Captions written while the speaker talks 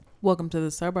Welcome to the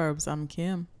suburbs. I'm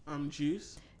Kim. I'm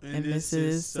Juice. And this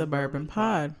is Suburban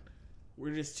Pod.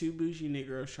 We're just two bougie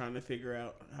Negroes trying to figure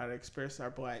out how to express our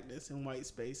blackness in white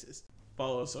spaces.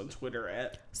 Follow us on Twitter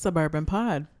at Suburban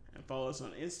Pod. And follow us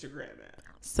on Instagram at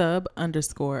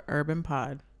Sub_urban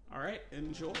pod. All right,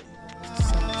 enjoy.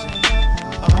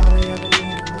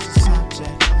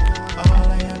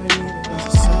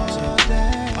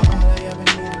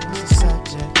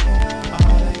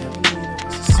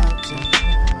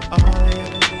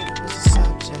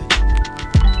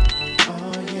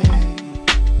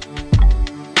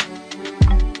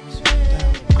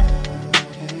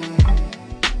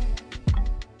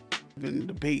 Been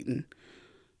debating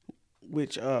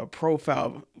which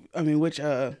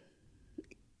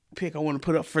pick I want to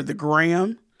put up for the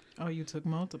gram. Oh, you took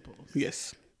multiples.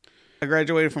 Yes. I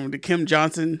graduated from the Kim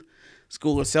Johnson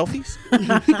School of Selfies.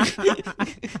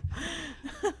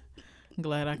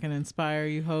 Glad I can inspire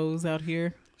you hoes out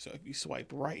here. So if you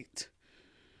swipe right.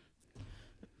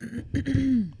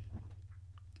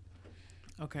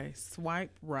 Okay, swipe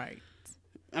right.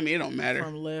 I mean, it don't matter.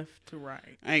 From left to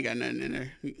right. I ain't got nothing in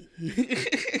there.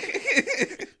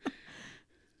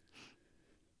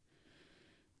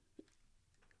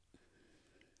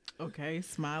 Okay,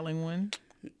 smiling one.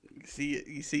 You see it?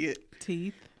 You see it?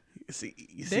 Teeth.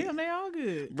 You see Damn, they all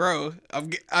good. Bro,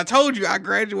 I told you I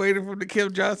graduated from the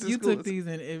Kim Johnson You School. took these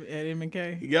at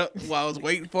M&K? Yep, while I was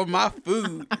waiting for my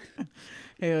food.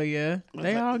 Hell yeah.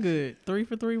 They all good. 3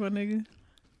 for 3, my nigga.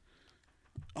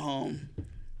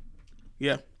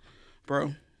 Yeah,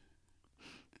 bro.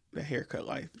 That haircut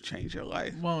life changed your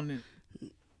life. Want it? A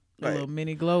Like, little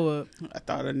mini glow up. I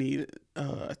thought I needed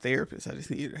a therapist. I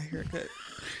just needed a haircut.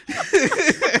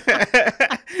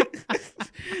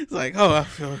 It's like, oh,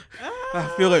 I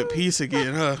feel at peace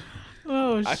again, huh?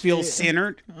 Oh, shit. I feel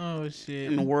centered Oh, shit.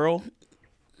 in the world.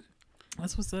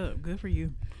 That's what's up. Good for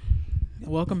you.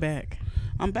 Welcome back.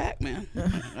 I'm back, man.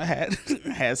 I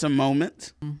had some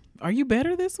moments. Are you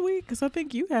better this week? Because I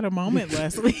think you had a moment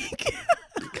last week.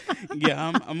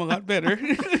 Yeah, I'm a lot better.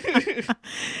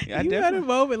 Yeah, you had a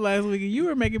moment last week, and you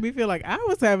were making me feel like I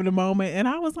was having a moment, and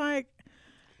I was like,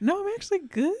 "No, I'm actually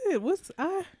good. What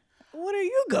are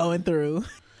you going through?"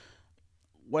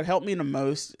 What helped me the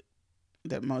most,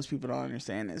 that most people don't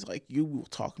understand, is like you will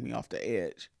talk me off the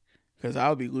edge, because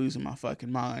I'll be losing my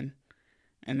fucking mind,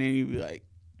 and then you'd be like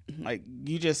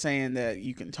you just saying that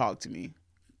you can talk to me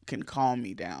can calm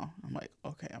me down. I'm like,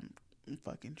 okay, I'm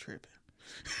fucking tripping.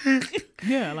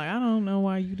 Yeah, like I don't know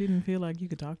why you didn't feel like you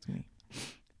could talk to me.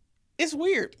 It's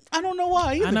weird. I don't know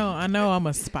why either. I know I'm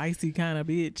a spicy kind of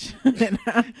bitch. And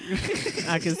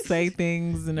I can say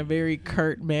things in a very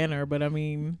curt manner, but I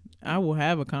mean, I will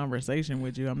have a conversation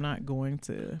with you. I'm not going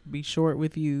to be short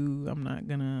with you. I'm not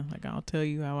gonna, like, I'll tell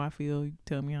you how I feel. You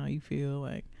tell me how you feel.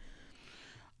 Like,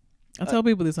 I tell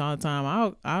people this all the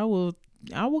time. I will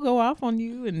go off on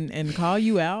you and call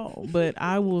you out, but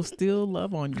I will still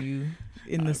love on you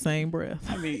in the same breath.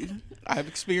 I mean, I've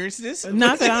experienced this.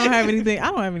 Not that I don't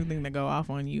have anything to go off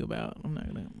on you about. I'm not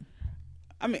gonna.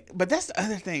 I mean, but that's the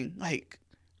other thing. Like,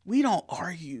 we don't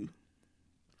argue.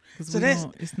 So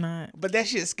it's not. But that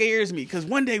shit scares me, because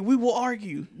one day we will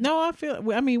argue. No,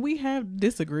 we have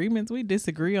disagreements. We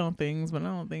disagree on things, but I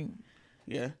don't think.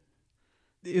 Yeah.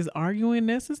 Is arguing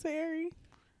necessary?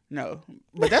 No,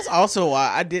 but that's also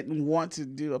why I didn't want to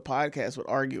do a podcast with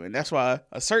arguing. That's why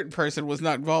a certain person was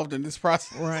not involved in this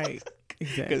process. Right.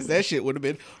 Exactly. Because that shit would have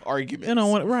been arguments. I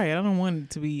don't want it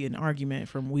to be an argument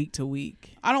from week to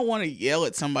week. I don't want to yell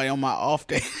at somebody on my off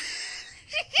day.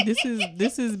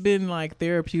 This has been like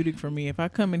therapeutic for me. If I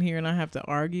come in here and I have to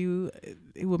argue,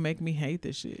 it would make me hate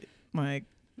this shit. Like,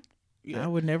 yeah, I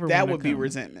would never. That would be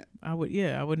resentment. I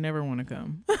would never want to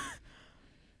come.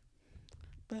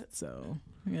 But so.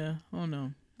 Yeah. Oh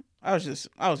no. I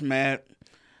was mad.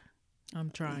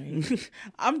 I'm trying.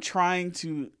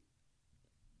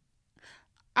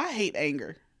 I hate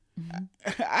anger.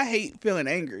 Mm-hmm. I hate feeling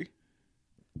angry.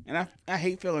 And I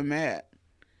hate feeling mad.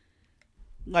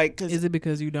 Like, is it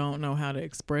because you don't know how to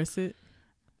express it?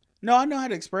 No, I know how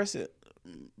to express it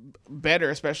better,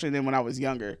 especially than when I was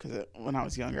younger. Because when I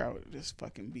was younger, I would just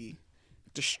fucking be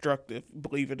destructive,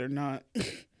 believe it or not.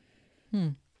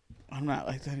 I'm not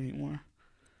like that anymore.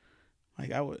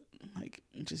 Like, I would, like,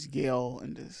 just yell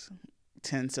and just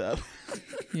tense up.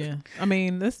 Yeah. I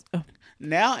mean, that's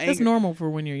normal for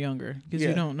when you're younger. Because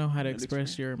you don't know how to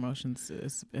express your emotions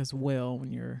as well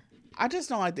when you're... I just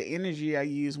don't like the energy I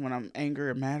use when I'm angry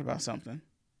or mad about something.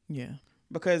 Yeah.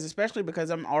 Especially because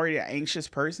I'm already an anxious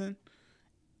person.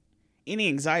 Any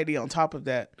anxiety on top of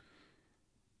that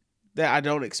I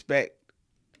don't expect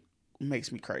makes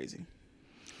me crazy.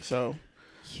 So...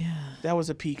 Yeah. That was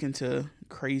a peek into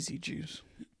crazy juice.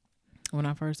 When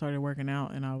I first started working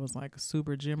out and I was like a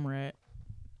super gym rat,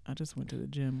 I just went to the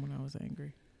gym when I was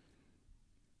angry.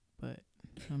 But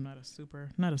I'm not a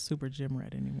super gym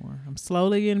rat anymore. I'm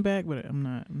slowly getting back, but I'm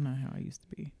not how I used to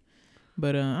be.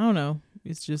 But I don't know.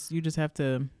 It's just you just have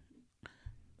to.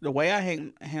 The way I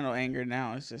handle anger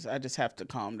now is just I just have to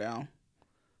calm down.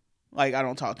 Like I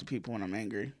don't talk to people when I'm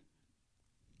angry.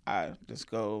 I just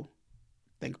go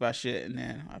think about shit and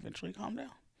then I eventually calm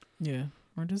down. Yeah.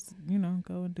 Or just,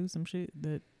 go and do some shit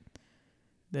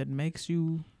that makes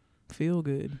you feel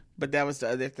good. But that was the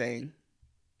other thing.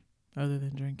 Other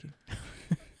than drinking.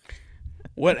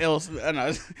 What else?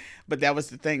 But that was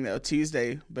the thing though.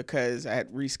 Tuesday, because I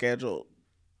had rescheduled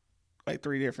like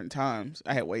 3 different times,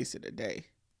 I had wasted a day.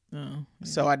 Oh. Yeah.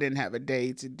 So I didn't have a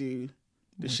day to do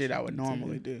the shit I would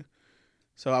normally do.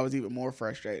 So I was even more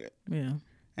frustrated. Yeah.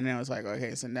 And then I was like,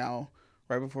 okay, so now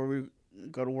right before we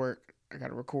go to work, I got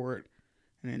to record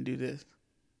and then do this,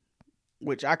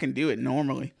 which I can do it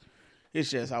normally.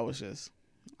 It's just I was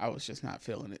just not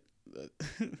feeling it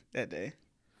that day.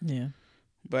 Yeah.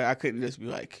 But I couldn't just be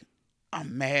like,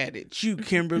 I'm mad at you,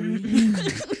 Kimberly.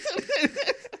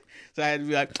 So I had to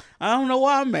be like, I don't know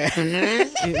why I'm mad.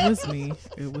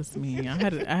 It was me.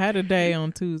 I had a day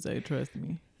on Tuesday, trust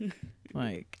me.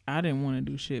 Like, I didn't want to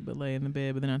do shit but lay in the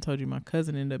bed. But then I told you my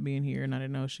cousin ended up being here and I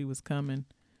didn't know she was coming.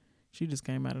 She just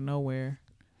came out of nowhere.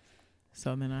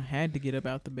 So then I had to get up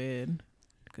out the bed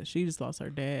because she just lost her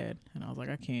dad. And I was like,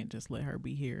 I can't just let her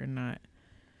be here and not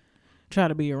try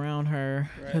to be around her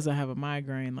because I have a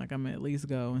migraine. Like, I'm at least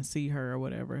go and see her or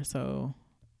whatever. So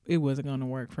it wasn't going to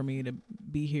work for me to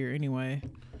be here anyway.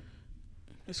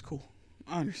 It's cool.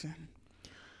 I understand.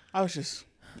 I was just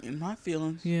in my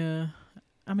feelings. Yeah.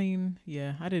 I mean,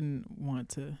 yeah, I didn't want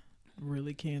to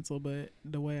really cancel, but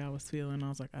the way I was feeling, I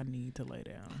was like, I need to lay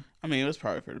down. I mean, it was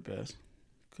probably for the best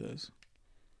because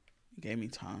it gave me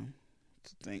time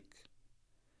to think.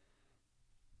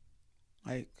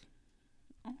 Like,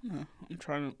 I don't know.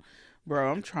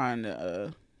 I'm trying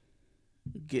to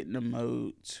get in the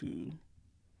mode to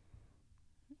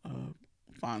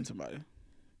find somebody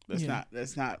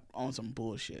that's not on some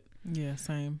bullshit. Yeah,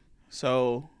 same.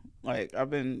 So, like, I've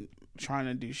been trying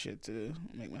to do shit to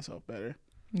make myself better.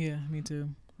 Yeah, me too.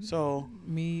 So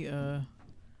me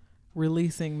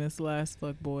releasing this last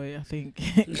fuckboy, I think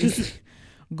is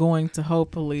going to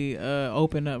hopefully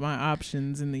open up my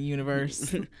options in the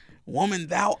universe. Woman,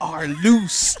 thou art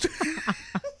loosed.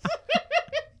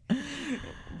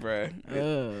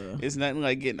 Bruh. It's nothing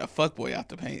like getting a fuckboy out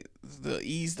the paint. It's the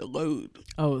ease the load.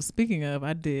 Oh, speaking of,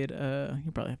 I did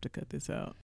you probably have to cut this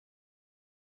out.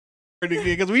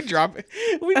 Because we drop it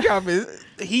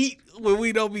heat when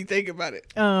we don't be thinking about it.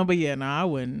 But yeah, no, I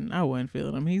wasn't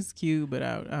feeling him. He's cute, but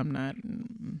I'm not.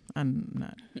 I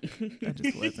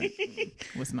just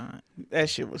was not. That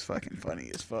shit was fucking funny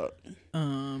as fuck.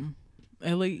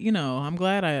 At least, I'm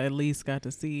glad I at least got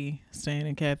to see Stan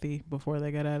and Kathy before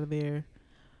they got out of there,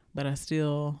 but I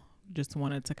still just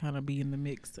wanted to kind of be in the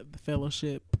mix of the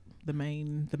fellowship, the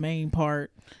main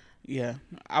part. Yeah,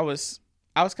 I was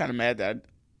kind of mad that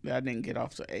I didn't get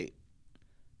off to 8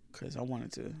 because I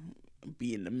wanted to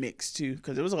be in the mix too.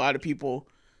 Because there was a lot of people.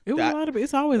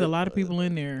 It's always a lot of people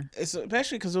in there.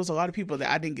 Especially because there was a lot of people that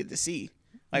I didn't get to see.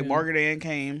 Like Margaret Ann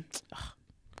came,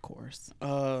 of course.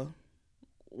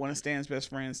 One of Stan's best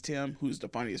friends, Tim, who's the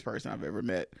funniest person I've ever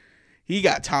met. He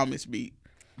got Thomas beat.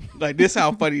 Like, this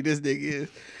how funny this nigga is.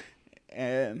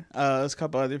 And there's a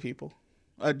couple other people.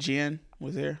 Jen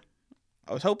was there.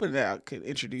 I was hoping that I could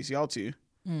introduce y'all to.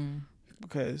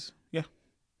 Because,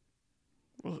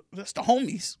 well, that's the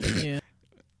homies. Yeah.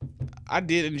 I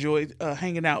did enjoy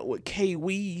hanging out with Kay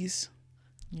Weeze.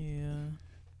 Yeah.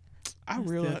 I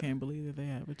still can't believe that they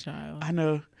have a child. I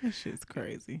know. That shit's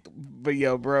crazy. But,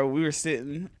 yo, bro, we were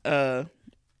sitting.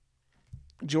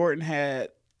 Jordan had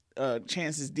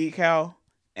Chance's decal,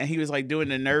 and he was, like, doing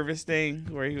the nervous thing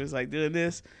where he was, like, doing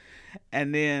this.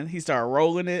 And then he started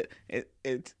rolling it.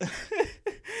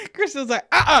 Kristen was like,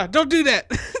 don't do that.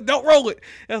 Don't roll it.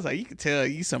 I was like, you can tell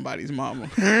you somebody's mama.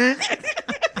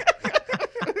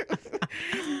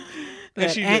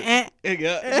 And she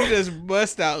just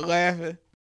bust out laughing.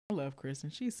 I love Kristen.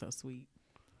 She's so sweet.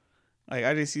 Like,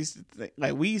 I just used to think,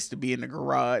 like, we used to be in the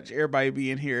garage. Everybody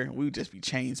be in here. We would just be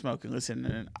chain smoking,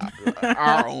 listening to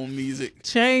our own music.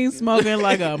 Chain smoking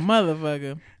like a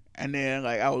motherfucker. And then,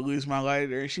 like, I would lose my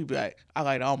lighter, and she'd be like, I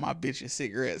light all my bitches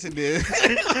cigarettes. And then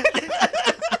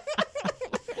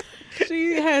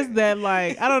she has that,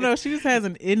 like, I don't know, she just has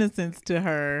an innocence to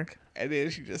her. And then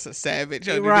she's just a savage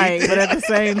underneath. Right, but at the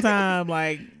same time,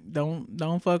 like,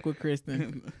 don't fuck with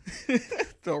Kristen.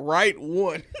 The right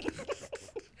one.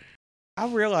 I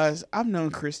realized I've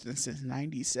known Kristen since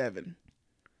 97.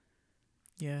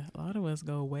 Yeah, a lot of us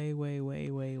go way, way, way,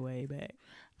 way, way back.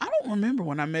 I don't remember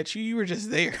when I met you. You were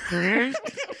just there.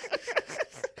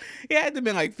 It had to have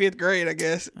been like 5th grade, I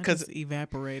guess. Because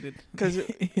evaporated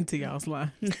into y'all's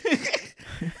lives. Because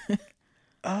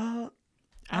I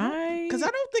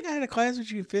don't think I had a class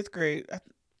with you in 5th grade.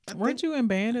 Weren't you in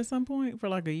band at some point for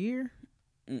like a year?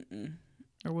 Mm-mm.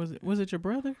 Or was it your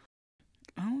brother?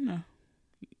 I don't know.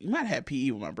 You might have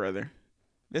PE with my brother.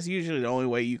 That's usually the only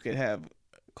way you could have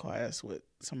class with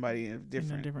somebody in a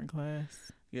different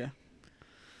class. Yeah.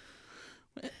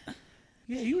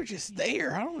 Yeah, you were just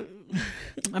there.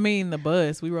 I mean, the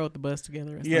bus. We rode the bus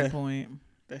together at some point.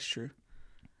 That's true.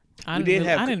 I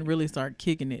didn't really start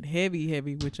kicking it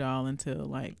heavy with y'all until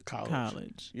like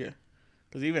college. Yeah.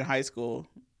 Because even high school,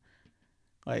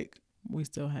 like, we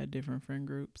still had different friend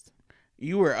groups.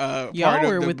 You were y'all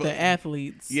were with the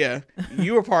athletes. Yeah,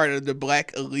 you were part of the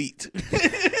black elite,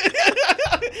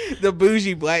 the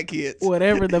bougie black kids.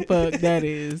 Whatever the fuck that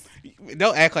is.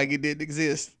 Don't act like it didn't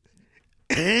exist.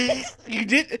 You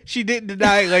did. She didn't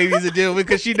deny it, ladies and gentlemen,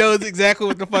 because she knows exactly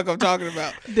what the fuck I'm talking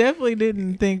about. Definitely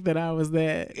didn't think that I was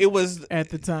that. It was at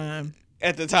the time.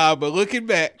 But looking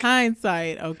back,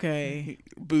 hindsight, okay.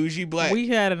 Bougie black. We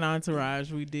had an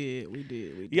entourage. We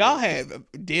did. Y'all had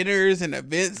dinners and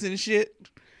events and shit.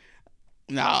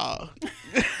 Nah,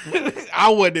 I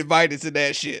wasn't invited to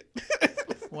that shit.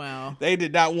 Wow. They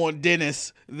did not want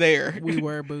Dennis there. We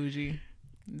were bougie.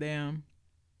 Damn.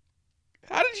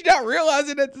 How did you not realize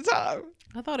it at the time?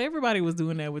 I thought everybody was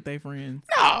doing that with their friends.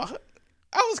 Nah,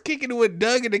 I was kicking it with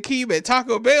Doug and Akeem at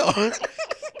Taco Bell.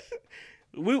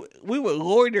 We would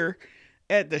loiter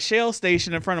at the Shell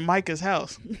station in front of Micah's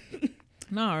house.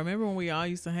 No, remember when we all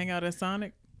used to hang out at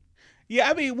Sonic? Yeah,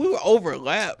 I mean, we would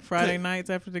overlap. Friday nights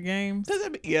after the games?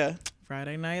 Yeah.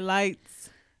 Friday Night Lights.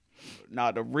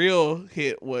 Nah, the real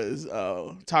hit was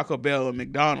Taco Bell and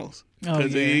McDonald's.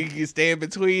 Because you can stand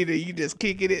between and you just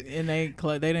kicking it. And they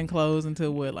didn't close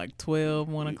until what, like 12,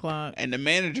 1 o'clock? And the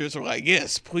managers were like,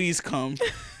 yes, please come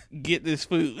get this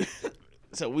food.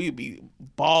 So we'd be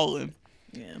balling.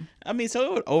 Yeah. I mean, so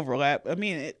it would overlap. I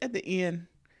mean, at the end,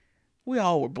 we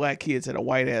all were black kids at a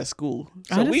white ass school.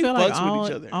 So we fucks with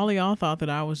each other. All of y'all thought that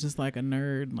I was just like a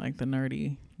nerd, like the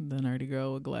nerdy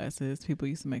girl with glasses. People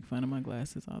used to make fun of my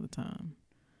glasses all the time.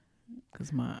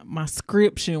 Because my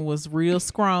scription was real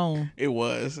strong. It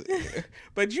was.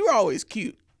 But you were always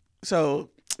cute. So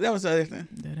that was the other thing.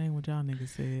 That ain't what y'all niggas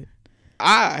said.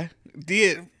 I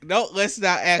did. Let's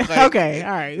not act like. Okay,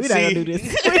 all right. We're not gonna do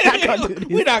this.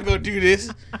 We're not gonna do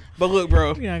this. But look,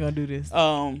 bro. We're not gonna do this.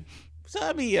 So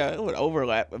I mean, yeah, it would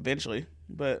overlap eventually.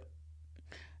 But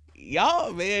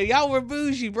y'all were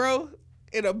bougie, bro.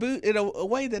 In a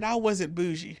way that I wasn't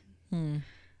bougie.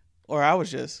 Or I was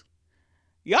just.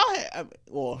 Y'all had,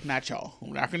 well, not y'all.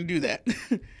 I'm not gonna do that.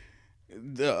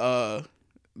 The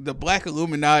black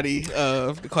Illuminati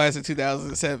of the class of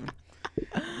 2007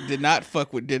 did not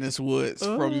fuck with Dennis Woods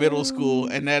from middle school,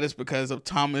 and that is because of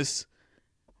Thomas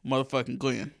motherfucking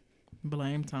Glenn.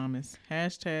 Blame Thomas.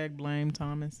 # blame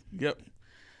Thomas. Yep.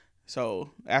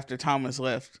 So after Thomas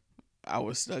left, I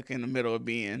was stuck in the middle of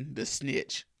being the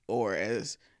snitch, or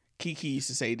as Kiki used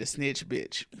to say, the snitch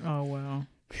bitch. Oh wow.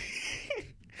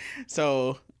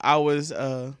 So I was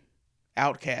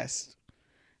outcast.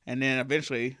 And then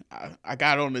eventually I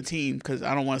got on the team because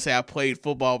I don't want to say I played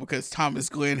football because Thomas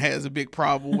Glenn has a big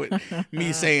problem with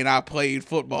me saying I played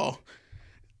football.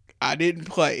 I didn't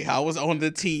play. I was on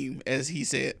the team, as he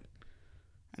said.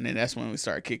 And then that's when we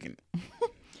started kicking.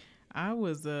 I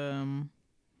was, I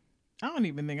don't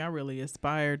even think I really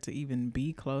aspired to even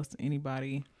be close to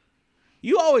anybody.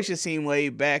 You always just seemed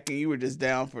laid back and you were just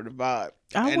down for the vibe.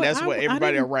 That's what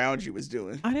everybody around you was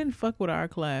doing. I didn't fuck with our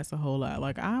class a whole lot.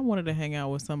 Like, I wanted to hang out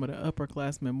with some of the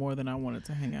upperclassmen more than I wanted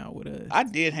to hang out with us. I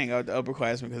did hang out with the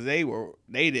upperclassmen because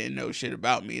they didn't know shit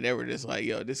about me. They were just like,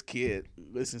 yo, this kid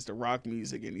listens to rock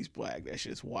music and he's black. That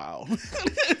shit's wild.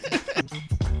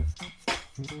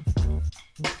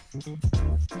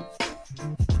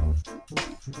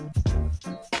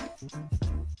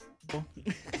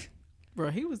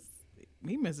 Bro,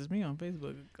 he messaged me on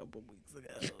Facebook a couple weeks ago.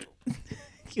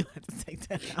 You'll have to take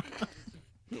that out.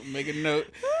 Make a note.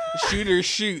 Shooters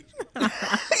shoot.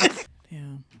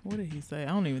 Damn. What did he say? I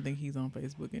don't even think he's on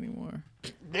Facebook anymore.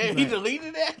 Damn, he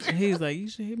deleted that? He's like, you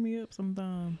should hit me up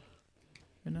sometime.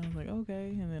 And I was like, okay.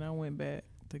 And then I went back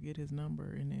to get his number,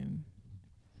 and then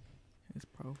his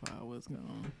profile was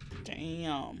gone.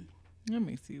 Damn. Let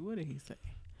me see. What did he say?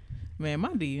 Man, my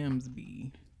DMs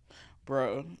be...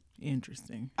 Bro.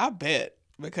 Interesting. I bet.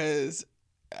 Because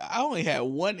I only had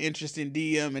one interesting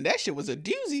DM, and that shit was a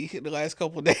doozy in the last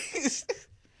couple of days.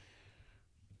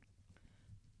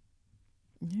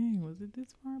 Dang, was it this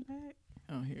far back?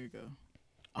 Oh, here you go.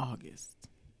 August.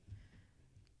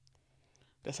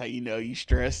 That's how you know you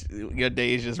stressed. Your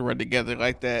days just run together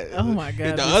like that. Oh my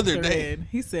God. The other day,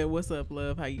 he said, "What's up,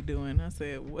 love? How you doing?" I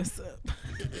said, "What's up?"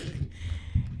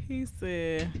 He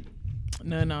said,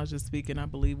 "No, I was just speaking. I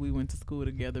believe we went to school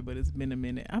together, but it's been a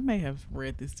minute. I may have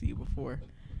read this to you before.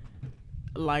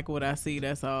 Like what I see,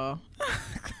 that's all."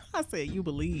 I said, "You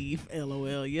believe,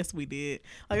 LOL. Yes, we did."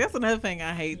 Like, that's another thing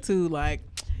I hate too. Like,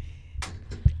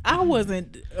 I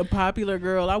wasn't a popular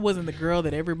girl. I wasn't the girl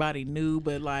that everybody knew,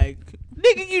 but like,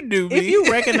 nigga, you knew me. If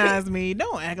you recognize me,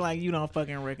 don't act like you don't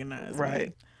fucking recognize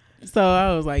right. me. So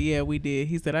I was like, "Yeah, we did."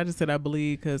 He said, "I just said I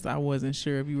believe because I wasn't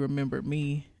sure if you remembered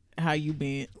me. How you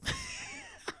been?"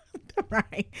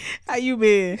 Right. "How you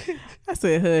been?" I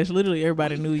said, "Hush. Literally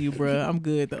everybody knew you, bruh. I'm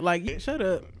good though." Like, shut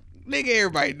up. Nigga,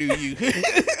 everybody knew you.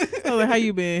 I was like, "How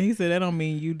you been?" He said, "That don't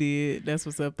mean you did. That's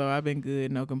what's up though. I've been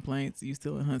good. No complaints. You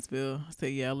still in Huntsville?" I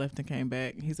said, "Yeah, I left and came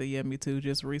back." He said, "Yeah, me too.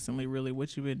 Just recently, really.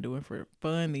 What you been doing for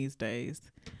fun these days?"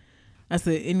 I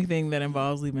said, "Anything that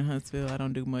involves leaving Huntsville. I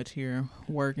don't do much here.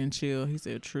 Work and chill." He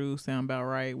said, "True. Sound about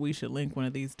right. We should link one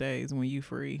of these days when you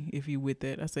free, if you with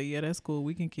that." I said, "Yeah, that's cool.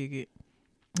 We can kick it."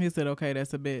 He said, "Okay,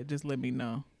 that's a bet. Just let me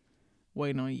know.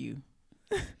 Waiting on you."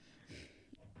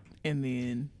 And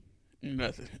then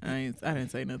nothing. I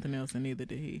didn't say nothing else, and neither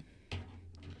did he.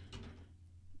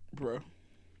 Bro.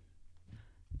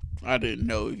 I didn't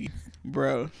know you.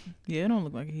 Bro. Yeah, it don't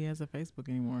look like he has a Facebook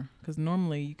anymore. Because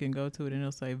normally you can go to it and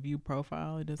it'll say view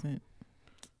profile. It doesn't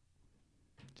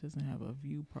have a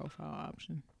view profile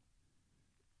option.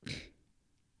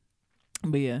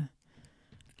 But yeah,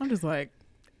 I'm just like,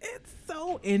 it's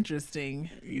so interesting.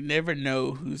 You never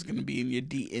know who's going to be in your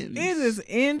DMs. It is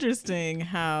interesting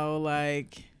how,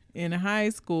 like, in high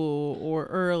school or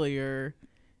earlier,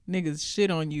 niggas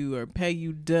shit on you or pay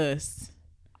you dust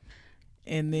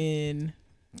and then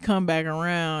come back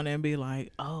around and be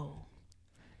like, "Oh."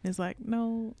 It's like,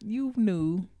 no, you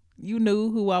knew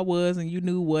who I was and you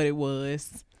knew what it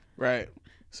was. Right.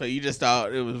 So you just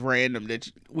thought it was random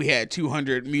that we had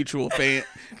 200 mutual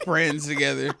friends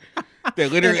together.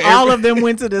 That literally and all of them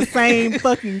went to the same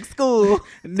fucking school.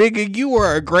 Nigga, you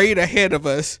were a grade ahead of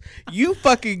us. You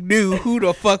fucking knew who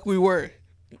the fuck we were.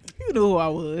 You knew who I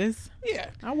was.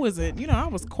 Yeah. I wasn't, I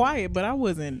was quiet, but I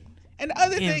wasn't and the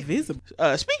other invisible.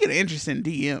 Thing, speaking of interesting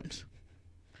DMs,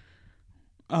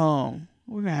 we're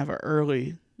going to have an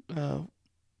early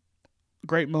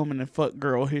great moment in fuck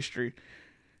girl history.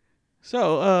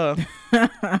 So,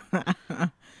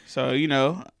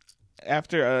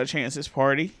 after Chance's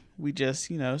party, we just,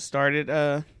 started,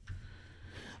 I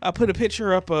put a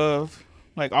picture up of,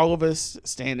 like, all of us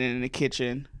standing in the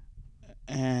kitchen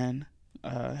and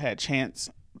had Chance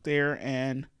there,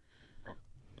 and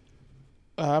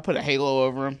I put a halo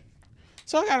over him.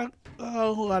 So I got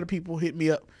a whole lot of people hit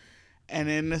me up. And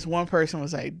then this one person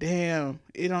was like, "Damn,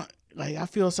 I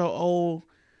feel so old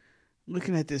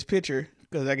looking at this picture."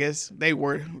 Because I guess they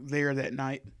were there that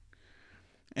night.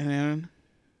 And then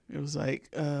it was like,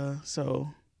 so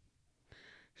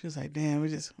she was like, "Damn,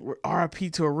 we're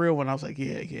RIP to a real one." I was like,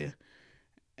 yeah.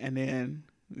 And then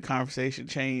the conversation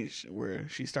changed where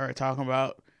she started talking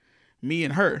about me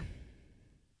and her.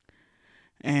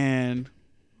 And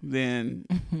then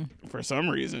for some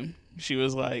reason, she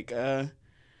was like,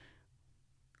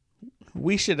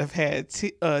 "We should have had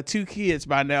 2 kids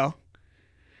by now."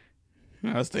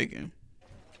 And I was thinking,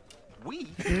 we?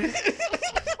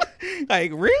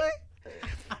 Like, really?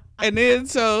 And then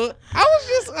so I was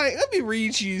just like, let me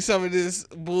read you some of this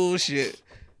bullshit,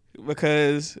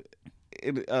 because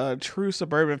in true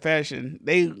suburban fashion,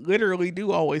 they literally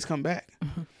do always come back.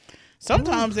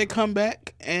 Sometimes they come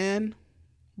back and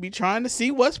be trying to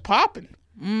see what's popping.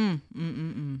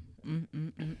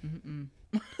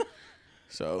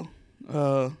 So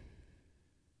I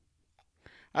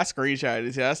screenshotted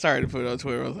it. I started to put it on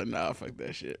Twitter. I was like, "Nah, fuck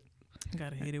that shit."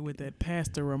 Gotta hit it with that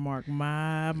pastor remark.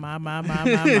 My.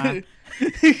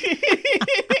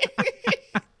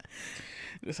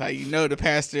 That's how you know the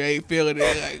pastor ain't feeling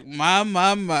it. Like, my.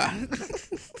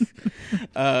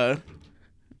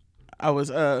 I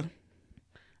was,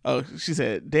 she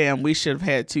said, "Damn, we should have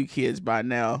had 2 kids by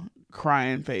now."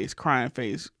 Crying face,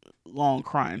 long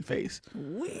crying face.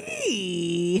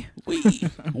 We.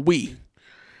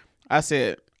 I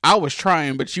said, "I was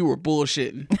trying, but you were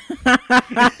bullshitting."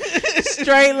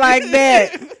 Straight like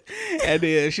that. And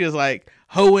then she was like,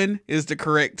 "Hoeing is the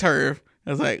correct term."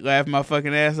 I was like, laughing my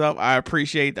fucking ass off. "I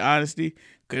appreciate the honesty.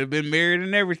 Could have been married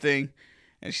and everything."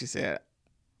 And she said,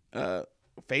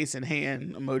 face and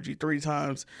hand emoji 3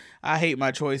 times. I hate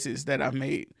my choices that I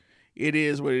made. It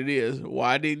is what it is.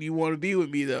 Why didn't you want to be with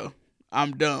me though?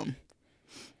 I'm dumb.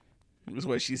 That's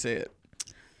what she said.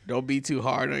 Don't be too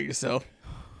hard on yourself.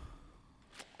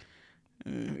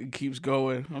 It keeps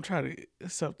going. I'm trying to get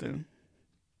something.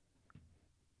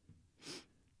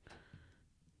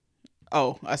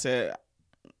 Oh, I said,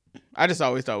 I just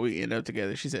always thought we'd end up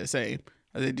together. She said, same.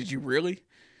 I said, did you really?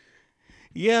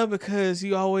 Yeah, because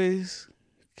you always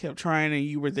kept trying and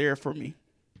you were there for me.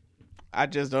 I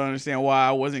just don't understand why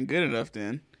I wasn't good enough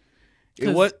then.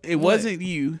 It wasn't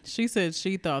you. She said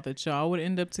she thought that y'all would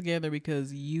end up together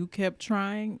because you kept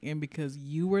trying and because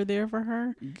you were there for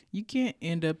her. You can't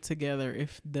end up together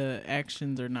if the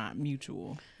actions are not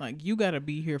mutual. Like, you got to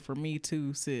be here for me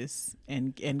too, sis,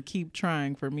 and keep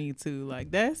trying for me too. Like,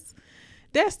 that's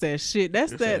that shit.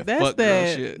 That's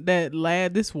that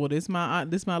lad. This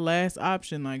my last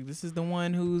option. Like, this is the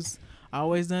one who's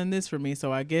always done this for me.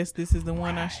 So I guess this is the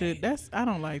one I should. I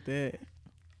don't like that.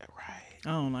 I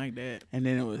don't like that. And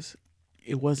then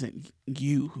it wasn't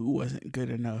you who wasn't good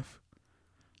enough.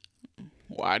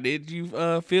 Why did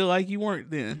you feel like you weren't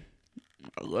then?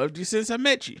 I loved you since I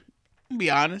met you.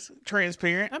 Be honest,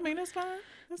 transparent. I mean, that's fine.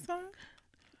 That's fine.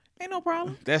 Ain't no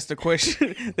problem. That's the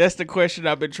question. That's the question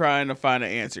I've been trying to find an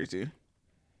answer to.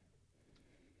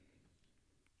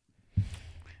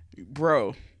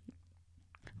 Bro,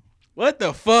 what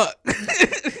the fuck?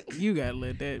 You gotta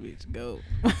let that bitch go.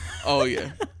 Oh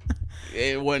yeah.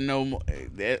 It wasn't no more.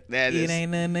 That it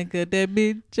ain't nothing to cut that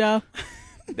bitch off.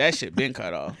 That shit been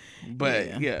cut off.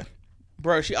 But yeah.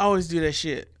 Bro, she always do that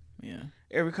shit. Yeah.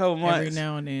 Every couple months. Every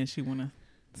now and then she wanna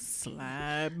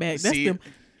slide back. See,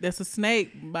 that's a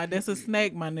snake. That's a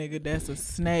snake, my nigga. That's a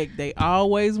snake. They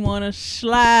always wanna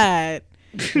slide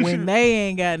when they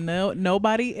ain't got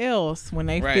nobody else. When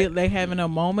they feel they having a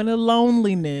moment of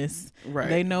loneliness. Right.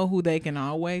 They know who they can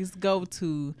always go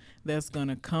to that's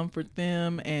gonna comfort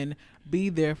them and be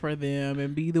there for them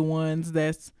and be the ones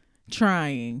that's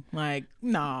trying. Like,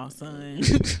 nah, son.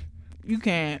 You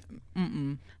can't.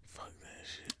 Fuck that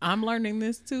shit. I'm learning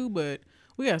this too, but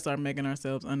we gotta start making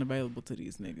ourselves unavailable to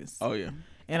these niggas. Oh yeah.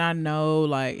 And I know,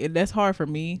 like, that's hard for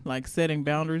me, like, setting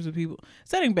boundaries with people.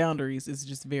 Setting boundaries is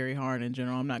just very hard in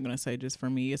general. I'm not going to say just for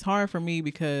me. It's hard for me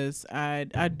because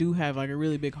I do have, like, a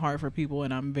really big heart for people,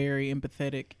 and I'm very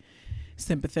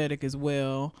sympathetic as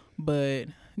well. But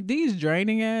these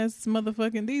draining ass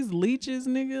motherfucking, these leeches,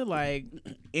 nigga, like...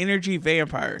 Energy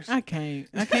vampires. I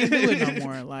can't do it no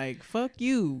more. Like, fuck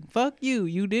you. Fuck you.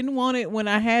 You didn't want it when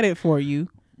I had it for you.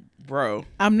 Bro.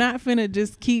 I'm not finna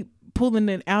just keep pulling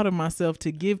it out of myself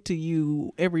to give to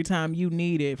you every time you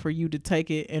need it for you to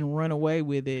take it and run away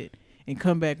with it and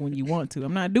come back when you want to.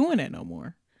 I'm not doing that no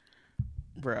more.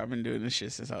 Bro, I've been doing this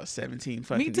shit since I was 17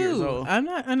 fucking Me too. years old. I'm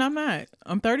not.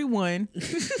 I'm 31. And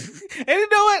you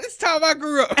know what? It's time I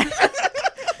grew up.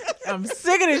 I'm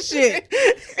sick of this shit.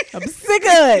 I'm sick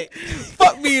of it.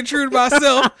 Fuck being true to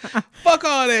myself. Fuck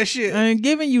all that shit. I ain't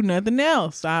giving you nothing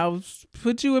else. I'll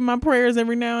put you in my prayers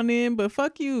every now and then, but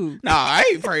fuck you. Nah,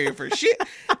 I ain't praying for shit.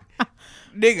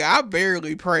 Nigga, I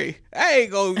barely pray. I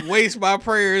ain't gonna waste my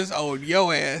prayers on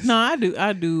your ass. No, I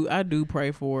do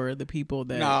pray for the people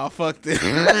that. Nah, fuck them.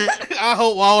 I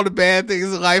hope all the bad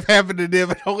things in life happen to them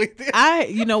and only them.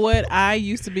 You know what? I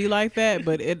used to be like that,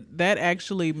 but that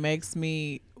actually makes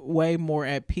me way more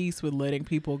at peace with letting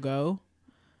people go.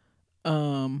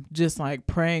 Just like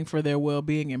praying for their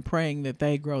well-being and praying that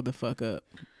they grow the fuck up.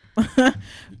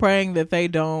 Praying that they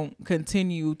don't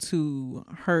continue to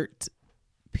hurt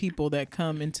people that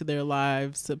come into their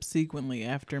lives subsequently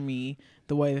after me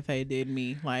the way that they did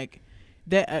me. Like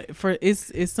that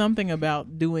it's something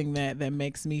about doing that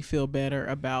makes me feel better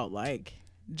about like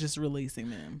just releasing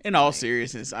them. In all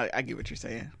seriousness, I get what you're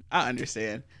saying. I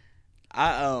understand.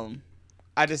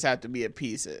 I just have to be at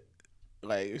peace.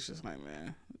 Like, it's just like,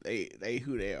 man, they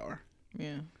who they are.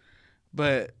 Yeah.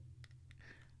 But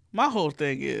my whole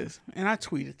thing is, and I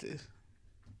tweeted this,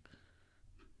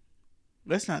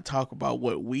 let's not talk about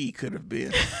what we could have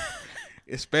been.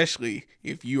 Especially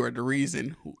if you are the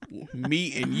reason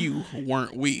me and you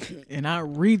weren't we. And I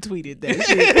retweeted that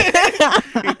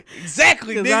shit.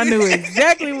 Exactly, because I knew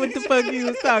exactly what the fuck you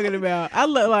was talking about. I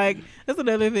like that's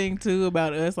another thing too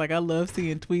about us. Like, I love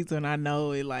seeing tweets when I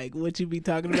know it, like what you be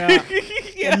talking about,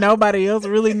 and nobody else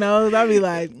really knows. I be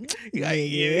like,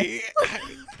 yeah.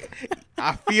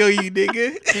 I feel you,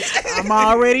 nigga. I'm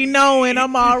already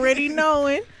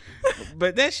knowing.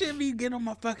 But that shit be getting on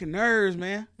my fucking nerves,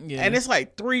 man. Yeah. And it's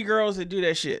like 3 girls that do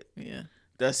that shit. Yeah.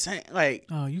 The same, like.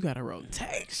 Oh, you got a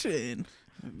rotation.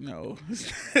 No,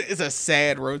 it's a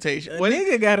sad rotation. A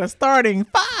nigga got a starting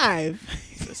 5.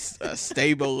 It's a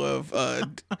stable of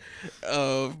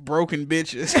broken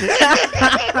bitches.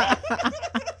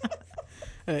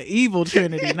 An evil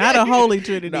trinity, not a holy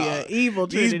trinity. Nah, an evil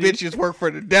trinity. These bitches work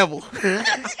for the devil.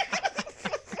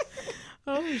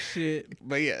 Oh shit!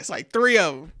 But yeah, it's like 3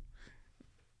 of them.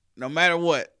 No matter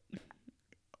what,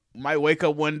 might wake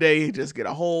up one day just get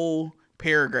a whole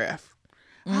paragraph.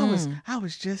 I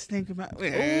was just thinking about.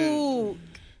 Ooh,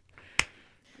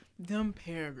 dumb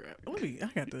paragraph. I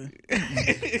got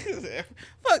to.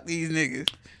 Fuck these niggas.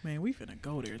 Man, we finna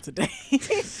go there today.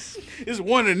 It's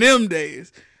one of them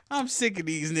days. I'm sick of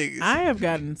these niggas. I have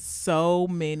gotten so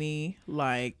many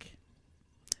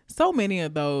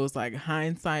of those like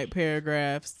hindsight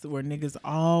paragraphs where niggas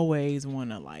always want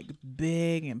to like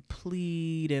beg and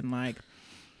plead and like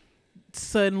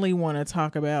suddenly want to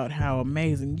talk about how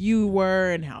amazing you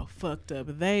were and how fucked up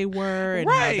they were and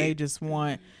how they just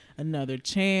want another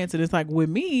chance. And it's like, with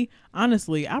me,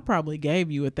 honestly, I probably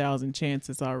gave you 1,000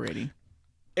 chances already.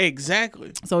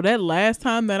 Exactly. So that last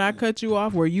time that I cut you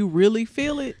off where you really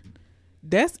feel it,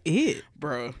 that's it.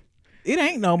 Bro. It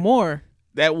ain't no more.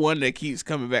 That one that keeps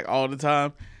coming back all the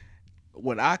time,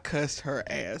 when I cussed her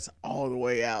ass all the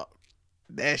way out,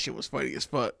 that shit was funny as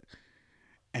fuck.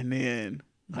 And then,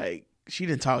 like, she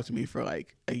didn't talk to me for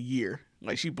like a year.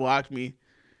 Like, she blocked me.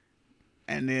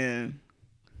 And then,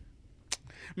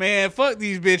 man, fuck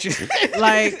these bitches.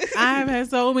 Like, I've had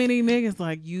so many niggas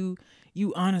like, you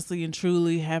honestly and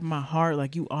truly have my heart.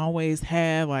 Like, you always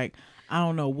have. Like, I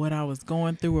don't know what I was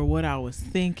going through or what I was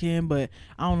thinking, but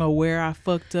I don't know where I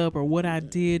fucked up or what I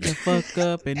did to fuck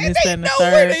up and this, that, and the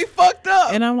third. Where they fucked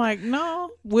up. And I'm like,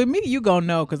 no, with me, you gonna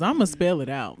know, because I'm gonna spell it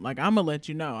out. Like, I'm gonna let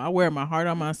you know. I wear my heart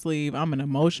on my sleeve. I'm an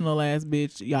emotional ass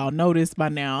bitch. Y'all know this by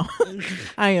now.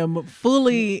 I am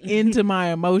fully into my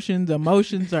emotions.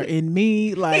 Emotions are in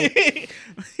me. Like,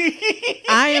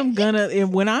 I am gonna,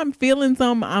 and when I'm feeling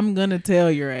something, I'm gonna tell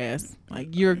your ass.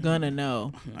 Like, you're gonna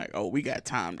know. Like, oh, we got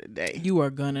time today. You are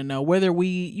gonna know. Whether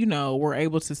we, we're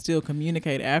able to still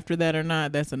communicate after that or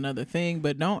not, that's another thing.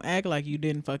 But don't act like you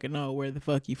didn't fucking know where the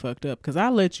fuck you fucked up, because I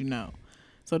let you know.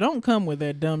 So don't come with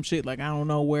that dumb shit like, I don't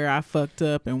know where I fucked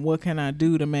up and what can I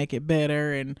do to make it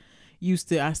better. And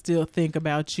I still think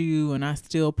about you and I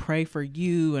still pray for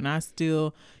you and I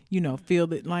still, feel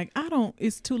that, like,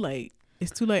 it's too late.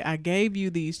 It's too late. I gave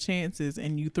you these chances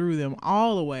and you threw them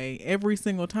all away every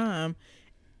single time.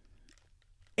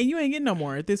 And you ain't getting no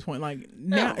more at this point. Like,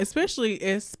 now, especially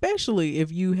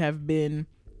if you have been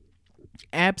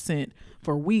absent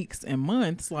for weeks and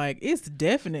months, like, it's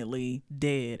definitely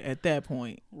dead at that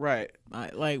point. Right.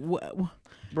 Like what,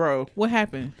 bro? What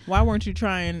happened? Why weren't you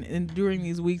trying? And during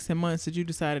these weeks and months, that you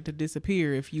decided to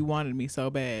disappear if you wanted me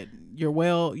so bad? Your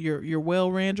well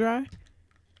ran dry.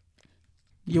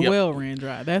 Your well ran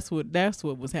dry. That's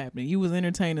what was happening. You was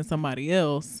entertaining somebody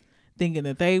else, thinking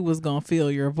that they was gonna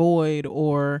fill your void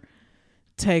or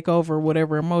take over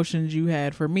whatever emotions you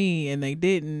had for me, and they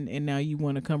didn't, and now you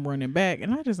want to come running back,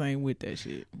 and I just ain't with that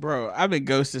shit. Bro, I've been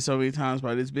ghosted so many times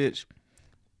by this bitch.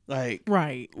 Like,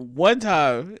 right. One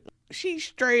time, she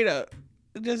straight up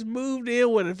just moved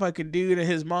in with a fucking dude and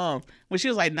his mom when she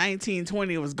was like 19,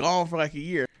 20, and was gone for like a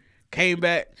year. Came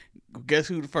back, guess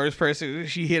who the first person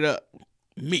she hit up?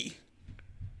 Me.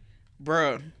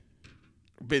 Bro,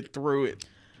 been through it.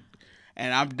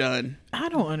 And I'm done. I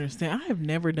don't understand. I have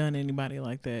never done anybody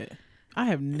like that. I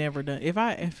have never done. If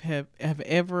I have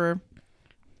ever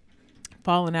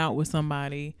fallen out with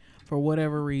somebody for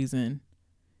whatever reason,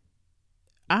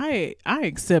 I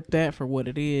accept that for what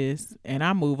it is and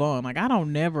I move on. Like, I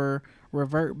don't never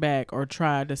revert back or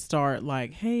try to start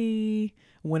like, hey,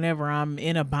 whenever I'm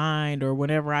in a bind or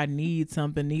whenever I need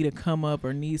something, need to come up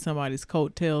or need somebody's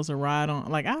coattails to ride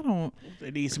on. Like, I don't. They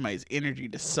need somebody's energy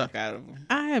to suck out of them.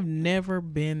 I have never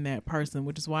been that person,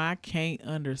 which is why I can't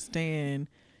understand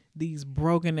these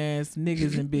broken ass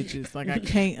niggas and bitches. Like, I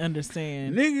can't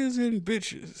understand niggas and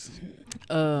bitches.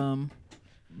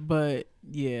 But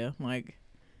yeah, like,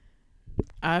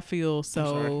 I feel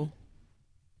so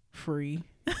free.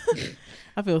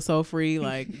 I feel so free.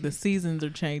 Like, the seasons are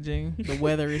changing. The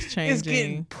weather is changing. It's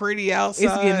getting pretty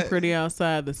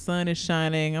outside. The sun is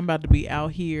shining. I'm about to be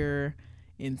out here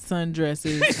in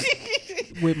sundresses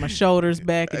with my shoulders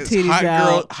back and titties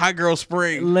out. Hot girl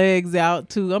spring. Legs out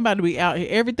too. I'm about to be out here.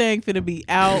 Everything finna be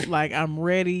out. Like, I'm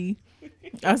ready.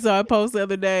 I saw a post the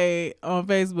other day on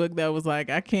Facebook that was like,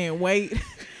 I can't wait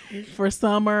for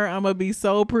summer. I'm gonna be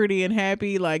so pretty and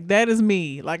happy. Like, that is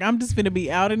me. Like, I'm just finna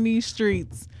be out in these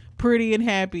streets, pretty and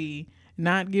happy,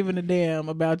 not giving a damn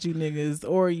about you niggas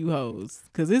or you hoes.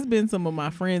 Because it's been some of my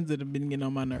friends that have been getting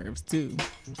on my nerves too.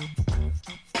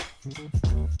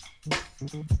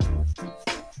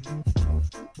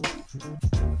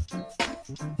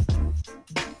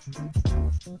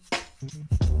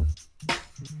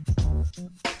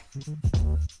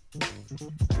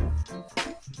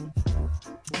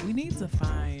 We need to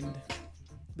find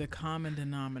the common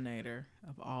denominator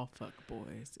of all fuck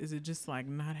boys. Is it just like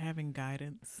not having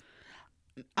guidance?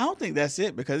 I don't think that's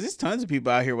it, because there's tons of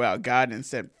people out here without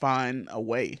guidance that find a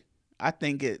way. I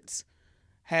think it's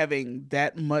having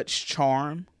that much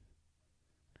charm,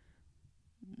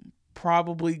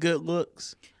 probably good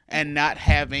looks, and not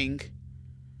having.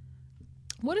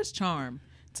 What is charm?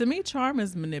 To me, charm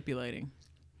is manipulating.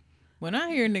 When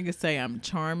I hear niggas say I'm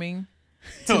charming,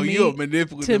 you a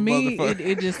manipulative motherfucker.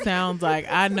 It just sounds like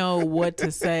I know what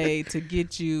to say to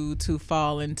get you to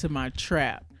fall into my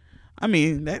trap. I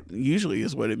mean, that usually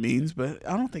is what it means, but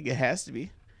I don't think it has to be.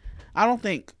 I don't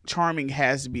think charming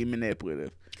has to be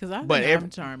manipulative. Because I think I'm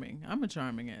charming. I'm a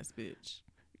charming ass bitch.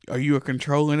 Are you a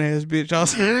controlling ass bitch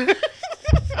also?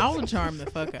 I will charm the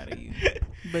fuck out of you.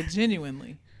 But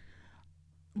genuinely.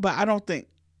 But I don't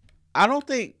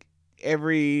think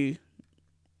every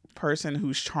person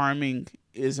who's charming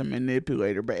is a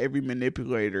manipulator, but every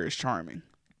manipulator is charming.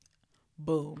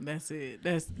 Boom. That's it.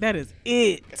 That is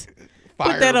it.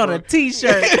 Fire, put that on a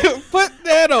t-shirt. Put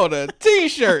that on a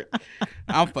t-shirt.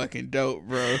 I'm fucking dope,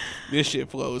 bro. This shit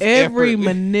flows. Every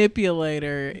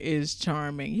manipulator is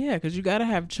charming. Yeah, because you got to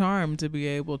have charm to be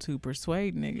able to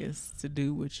persuade niggas to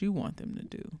do what you want them to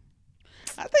do.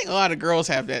 I think a lot of girls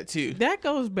have that too. That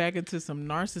goes back into some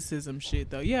narcissism shit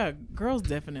though. Yeah, girls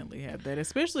definitely have that.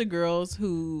 Especially girls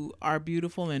who are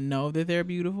beautiful and know that they're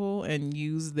beautiful and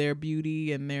use their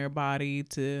beauty and their body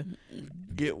to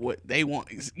get what they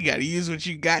want. You got to use what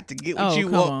you got to get what you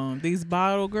want. Come on. These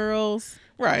bottle girls.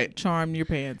 Right. Charm your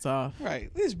pants off.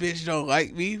 Right. This bitch don't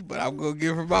like me, but I'm going to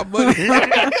give her my money.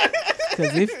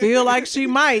 Because it feel like she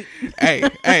might.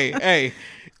 Hey.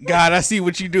 God, I see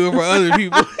what you doing for other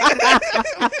people.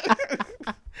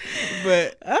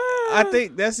 But I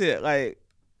think that's it. Like,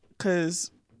 because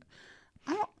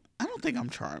I don't think I'm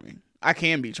charming. I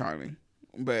can be charming.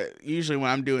 But usually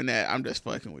when I'm doing that, I'm just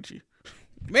fucking with you.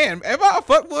 Man, am I a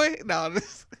fuckboy? No.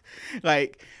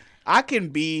 Like, I can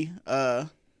be, I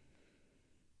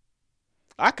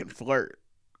can flirt.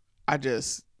 I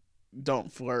just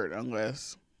don't flirt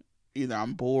unless either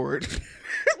I'm bored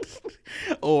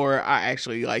or I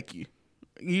actually like you.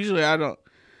 Usually I don't,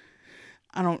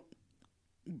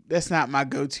 that's not my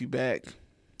go-to bag.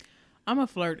 I'm a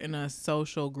flirt in a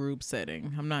social group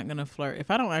setting. I'm not going to flirt. If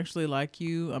I don't actually like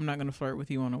you, I'm not going to flirt with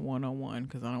you on a one-on-one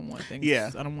because I don't want things. Yeah.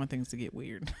 I don't want things to get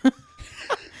weird.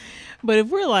 But if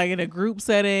we're like in a group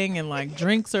setting and like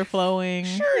drinks are flowing,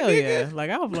 sure, hell nigga. yeah.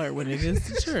 Like I'll flirt with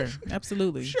niggas. Sure.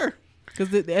 Absolutely. Sure.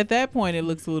 Because at that point it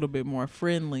looks a little bit more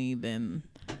friendly than.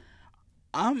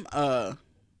 It's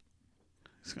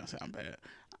going to sound bad.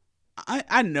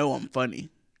 I know I'm funny.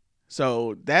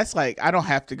 So that's like, I don't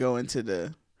have to go into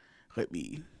the, let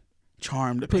me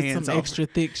charm the pants off. Put some extra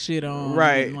thick shit on.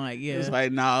 Right. And like, yeah. It's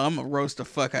like, nah, I'm going to roast the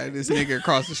fuck out of this nigga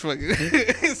across this fucking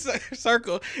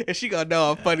circle. And she going to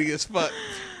know I'm funny as fuck.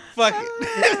 Fuck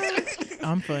it.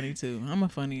 I'm funny too. I'm a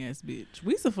funny ass bitch.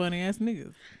 We some funny ass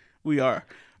niggas. We are.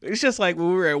 It's just like when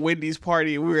we were at Wendy's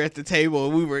party and we were at the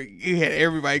table and you had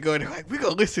everybody going there like, we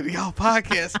gonna listen to y'all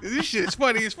podcast because this shit is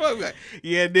funny as fuck. Like,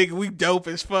 yeah, nigga, we dope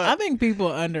as fuck. I think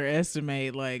people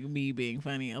underestimate like me being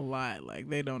funny a lot. Like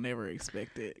they don't ever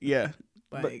expect it. Yeah.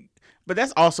 Like, but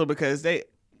that's also because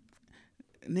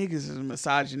niggas is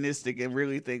misogynistic and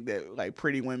really think that like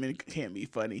pretty women can't be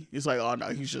funny. It's like, oh no,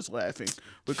 he's just laughing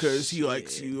because he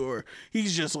likes you, or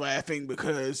he's just laughing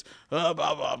because blah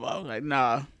blah blah. Like,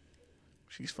 nah.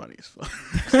 She's funny as fuck.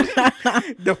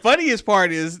 The funniest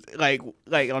part is like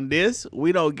on this,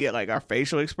 we don't get like our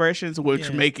facial expressions,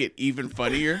 which make it even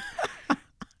funnier.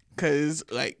 Cause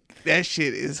like that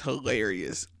shit is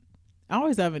hilarious. I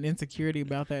always have an insecurity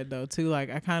about that though too. Like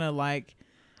I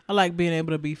like being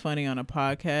able to be funny on a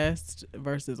podcast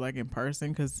versus like in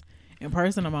person. Cause in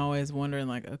person, I'm always wondering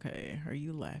like, okay, are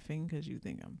you laughing because you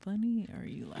think I'm funny? Or are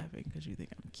you laughing because you think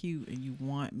I'm cute and you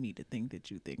want me to think that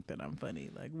you think that I'm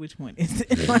funny? Like, which one is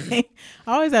it? Like,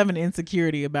 I always have an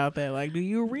insecurity about that. Like, do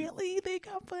you really think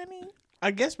I'm funny?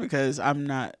 I guess because I'm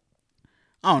not,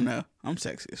 I don't know. I'm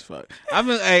sexy as fuck. I've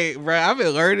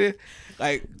been learning,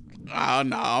 like, oh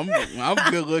no,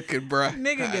 I'm good looking, bruh.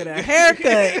 Nigga get a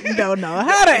haircut and don't know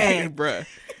how to act. Bruh.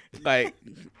 Like,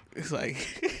 it's like,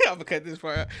 I'm gonna cut this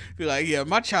part out. Be like, yeah,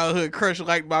 my childhood crush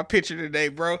liked my picture today,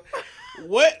 bro.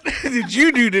 What did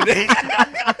you do today?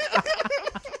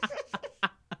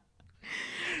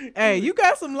 Hey, you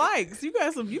got some likes. You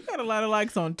got a lot of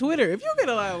likes on Twitter. If you get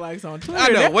a lot of likes on Twitter, I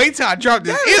know. Wait till I drop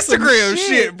this Instagram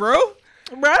shit, bro.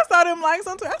 Bro, I saw them likes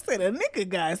on Twitter. I said a nigga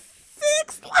got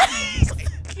 6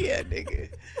 likes. Yeah, nigga.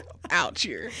 Out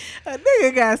here. A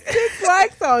nigga got 6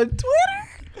 likes on Twitter.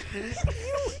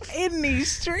 You in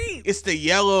these streets. It's the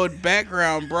yellowed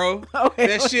background, bro. Oh,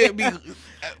 that shit be.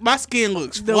 My skin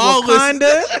looks the flawless.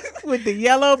 Wakanda with the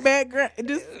yellow background.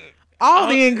 Just all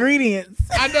the ingredients.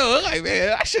 I know. Like,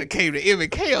 man, I should have came to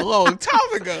M&K a long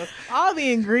time ago. All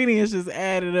the ingredients just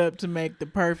added up to make the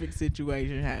perfect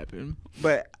situation happen.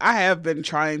 But I have been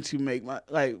trying to make my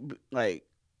like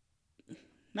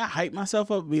not hype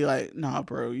myself up. Be like, nah,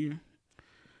 bro, you're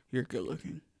good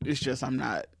looking. It's just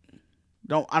I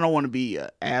don't want to be an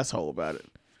asshole about it.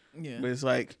 Yeah. But it's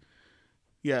like,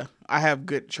 yeah, I have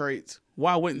good traits.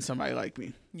 Why wouldn't somebody like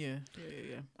me? Yeah.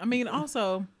 I mean,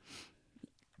 also,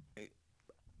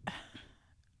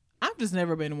 I've just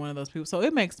never been one of those people. So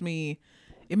it makes me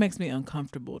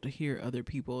uncomfortable to hear other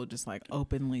people just like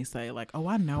openly say like, oh,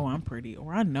 I know I'm pretty,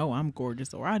 or I know I'm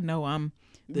gorgeous, or I know I'm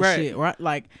the shit, or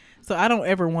so I don't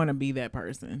ever want to be that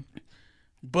person.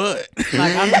 But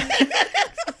like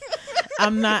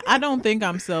I'm not. I don't think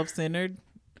I'm self-centered.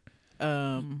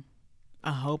 I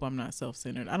hope I'm not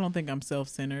self-centered. I don't think I'm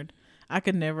self-centered. I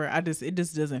could never. It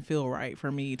just doesn't feel right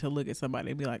for me to look at somebody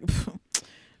and be like,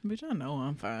 bitch, I know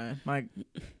I'm fine. Like,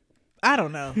 I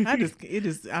don't know. I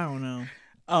don't know.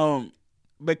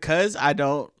 Because I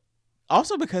don't.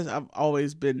 Also because I've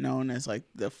always been known as like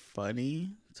the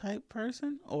funny type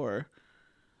person or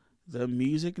the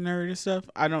music nerd and stuff.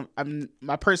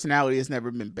 My personality has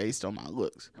never been based on my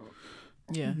looks.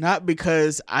 Yeah. Not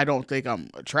because I don't think I'm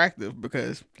attractive,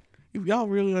 because if y'all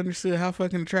really understood how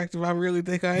fucking attractive I really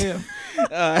think I am,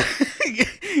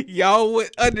 y'all would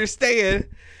understand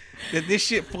that this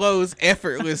shit flows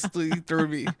effortlessly through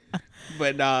me.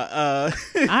 But I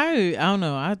don't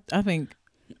know. I think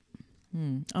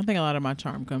a lot of my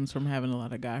charm comes from having a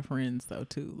lot of guy friends though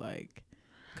too. Like,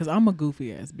 cause I'm a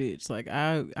goofy ass bitch. Like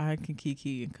I can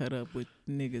kiki and cut up with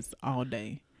niggas all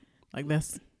day. Like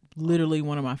that's literally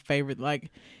one of my favorite.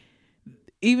 Like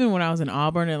even when I was in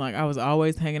Auburn and like I was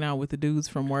always hanging out with the dudes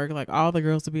from work, like all the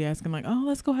girls would be asking like, oh,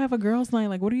 let's go have a girls' night.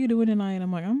 Like, what are you doing tonight? And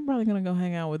I'm like, I'm probably gonna go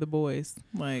hang out with the boys.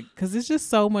 Like, cause it's just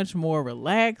so much more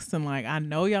relaxed and like I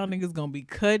know y'all niggas gonna be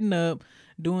cutting up,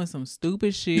 doing some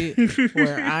stupid shit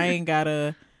where I ain't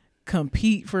gotta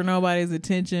compete for nobody's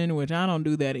attention, which I don't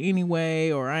do that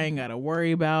anyway, or I ain't gotta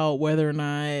worry about whether or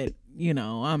not, you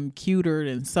know, I'm cuter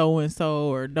than so and so,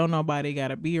 or don't nobody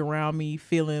gotta be around me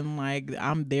feeling like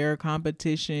I'm their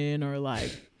competition, or like,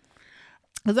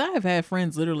 because I have had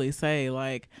friends literally say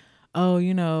like, oh,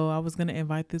 you know, I was gonna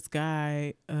invite this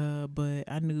guy, but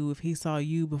I knew if he saw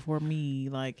you before me,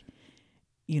 like,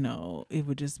 you know, it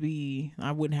would just be,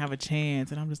 I wouldn't have a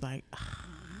chance. And I'm just like,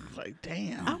 like,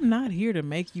 damn, I'm not here to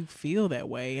make you feel that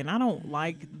way. And I don't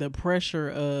like the pressure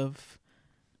of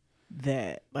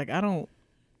that. Like, I don't,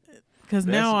 because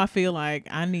now I feel like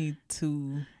I need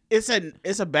to. It's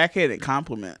a backhanded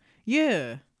compliment.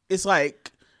 Yeah. It's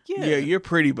like, yeah, you're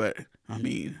pretty, but I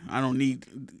mean, I don't need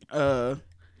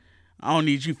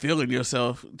you feeling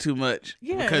yourself too much.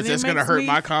 Yeah, because that's gonna hurt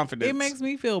my confidence. It makes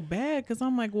me feel bad because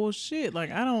I'm like, well, shit.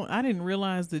 Like, I didn't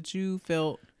realize that you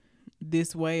felt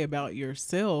this way about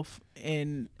yourself,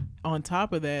 and on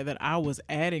top of that I was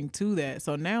adding to that.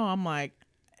 So now I'm like,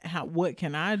 what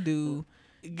can I do?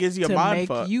 It gives you to a mind make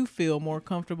fuck. You feel more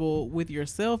comfortable with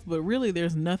yourself, but really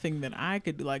there's nothing that I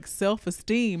could do. Like,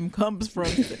 self-esteem comes from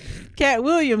Cat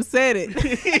Williams said it.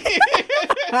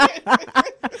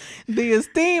 The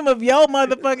esteem of your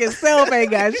motherfucking self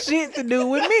ain't got shit to do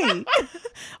with me.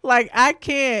 Like, I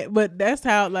can't, but that's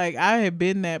how, like, I have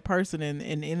been that person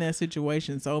in that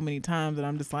situation so many times that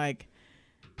I'm just like,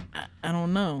 I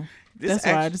don't know. That's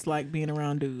why I just like being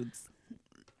around dudes.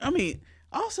 I mean,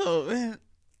 also, man,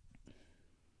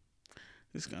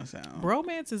 this is gonna sound,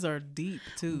 romances are deep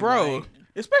too, bro. Like,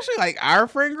 especially like our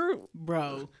friend group,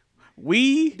 bro.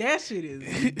 That shit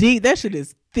is deep. That shit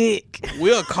is thick.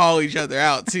 We'll call each other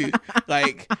out too.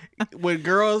 Like when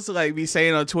girls like be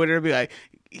saying on Twitter, be like,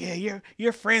 yeah,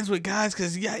 you're friends with guys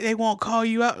because they won't call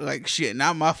you out. Like, shit,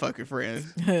 not my fucking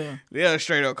friends. They'll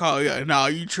straight up call you out. Nah,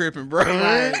 you tripping, bro.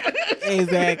 Right.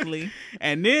 Exactly.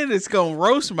 And then it's gonna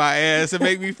roast my ass and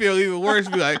make me feel even worse.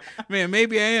 Be like, man,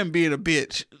 maybe I am being a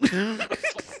bitch.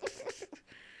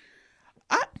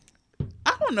 I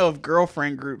don't know if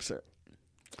girlfriend groups are.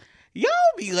 Y'all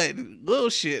be letting little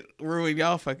shit ruin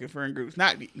y'all fucking friend groups.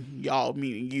 Not y'all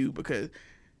meaning you, because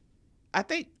I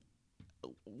think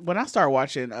when I started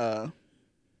watching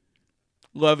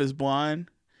Love is Blind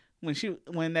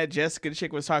when that Jessica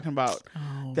chick was talking about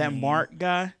that Mark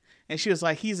guy, and she was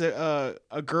like, he's a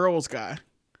girl's guy.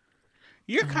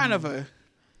 You're kind of a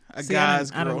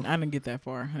guy's girl. I didn't get that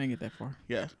far.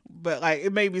 Yeah, but like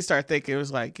it made me start thinking. It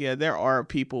was like, yeah, there are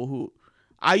people who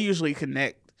I usually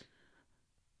connect.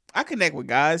 I connect with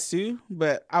guys too,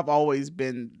 but I've always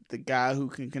been the guy who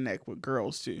can connect with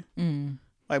girls too.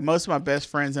 Like most of my best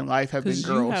friends in life have been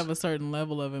girls. You have a certain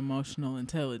level of emotional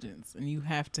intelligence, and you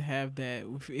have to have that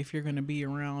if you're going to be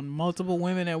around multiple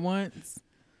women at once.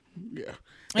 Yeah,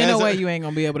 ain't no way you ain't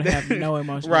gonna be able to have no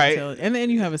emotional intelligence. And then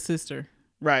you have a sister.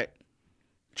 Right.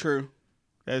 True.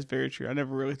 That's very true. I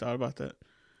never really thought about that.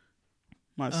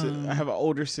 I have an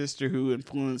older sister who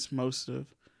influenced most of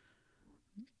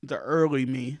the early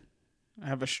me. I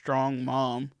have a strong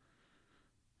mom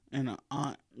and an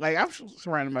aunt. Like, I'm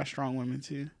surrounded by strong women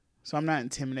too, so I'm not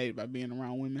intimidated by being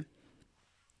around women.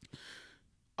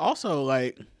 Also,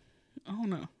 like, I don't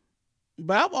know,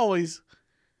 but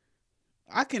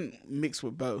I can mix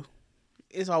with both.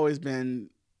 It's always been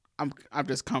I'm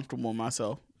just comfortable with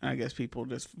myself, and I guess people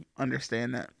just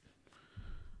understand that.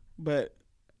 But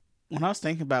when I was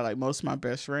thinking about, like, most of my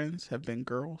best friends have been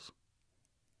girls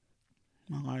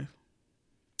in my life.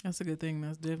 That's a good thing.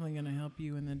 That's definitely going to help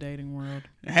you in the dating world.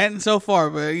 It hadn't so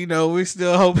far, but, you know, we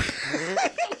still hope.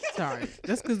 Sorry.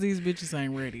 That's because these bitches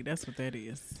ain't ready. That's what that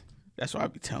is. That's what I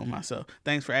be telling myself.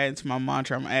 Thanks for adding to my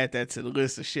mantra. I'm going to add that to the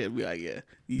list of shit. Be like, yeah,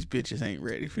 these bitches ain't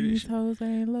ready for this shit. These hoes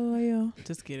ain't loyal.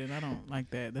 Just kidding. I don't like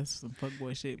that. That's some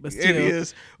fuckboy shit. But still. It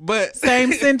is. But.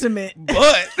 Same sentiment.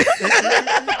 But.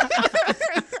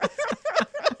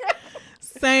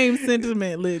 Same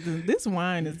sentiment. Listen, this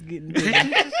wine is getting big.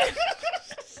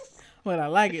 But I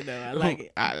like it, though. I like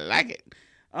it. I like it.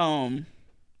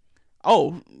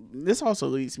 This also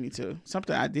leads me to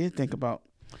something I did think about.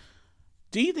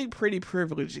 Do you think pretty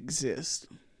privilege exists?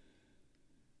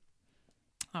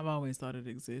 I've always thought it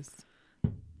exists.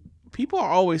 People are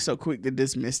always so quick to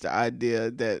dismiss the idea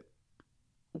that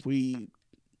we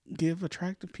give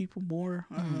attractive people more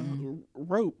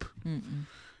rope. Mm-mm.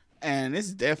 And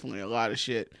it's definitely a lot of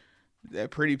shit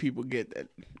that pretty people get that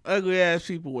ugly ass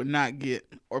people would not get,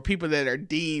 or people that are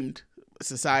deemed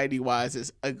society wise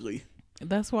as ugly.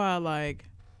 That's why I like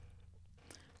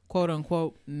quote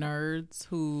unquote nerds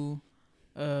who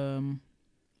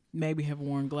maybe have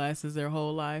worn glasses their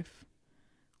whole life.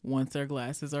 Once their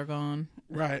glasses are gone,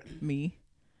 right? Me,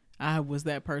 I was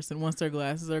that person. Once their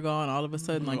glasses are gone, all of a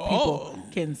sudden, like, people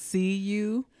can see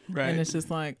you, right? And it's just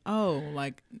like, oh,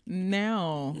 like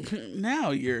now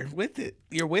you're with it.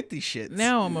 You're with these shits.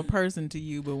 Now I'm a person to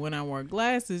you. But when I wore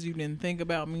glasses, you didn't think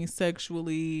about me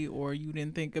sexually, or you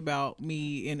didn't think about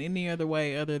me in any other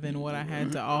way other than what I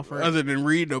had to offer, other than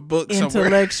reading a book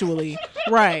intellectually,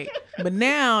 right? But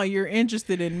now you're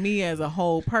interested in me as a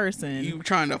whole person. You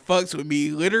trying to fucks with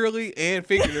me literally and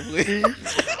figuratively.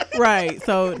 Right.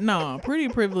 So no, pretty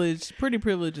privilege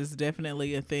is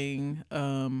definitely a thing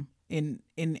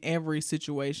in every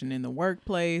situation, in the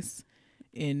workplace,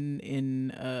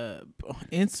 in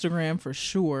Instagram for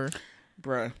sure.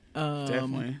 Bruh.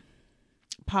 Definitely.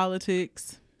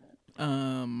 Politics.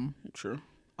 True.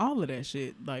 All of that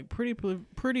shit. Like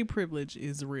pretty privilege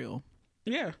is real.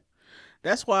 Yeah.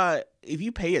 That's why if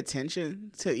you pay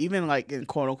attention to even like in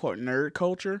quote unquote nerd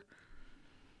culture,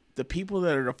 the people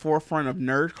that are the forefront of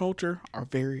nerd culture are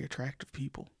very attractive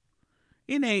people.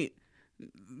 It ain't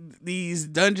these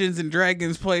Dungeons and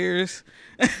Dragons players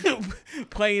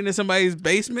playing in somebody's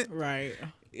basement. Right.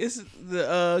 It's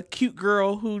the cute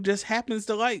girl who just happens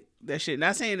to like that shit.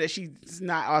 Not saying that she's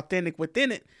not authentic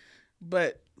within it,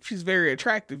 but she's very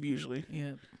attractive usually.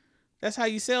 Yeah. That's how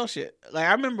you sell shit. Like,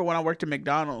 I remember when I worked at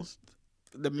McDonald's,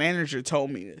 the manager told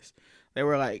me this. They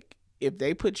were like, if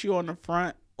they put you on the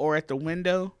front or at the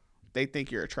window, they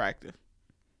think you're attractive.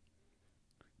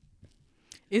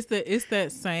 It's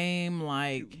that same,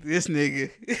 like, this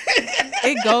nigga.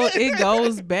 it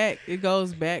goes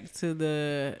back to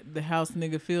the house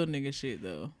nigga field nigga shit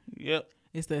though. Yep.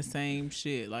 It's that same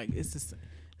shit. Like, it's the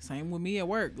same with me at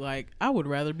work. Like, I would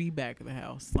rather be back at the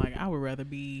house. Like, I would rather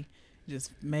be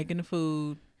just making the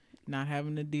food, not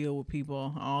having to deal with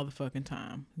people all the fucking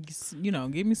time. You know,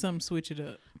 give me something, switch it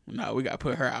up. No, we gotta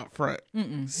put her out front.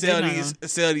 Sell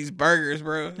these burgers,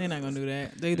 bro. They're not gonna do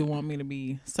that. They either want me to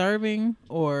be serving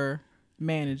or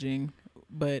managing,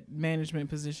 but management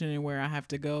positioning where I have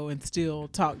to go and still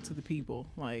talk to the people.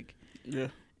 Like, yeah,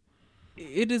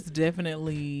 it is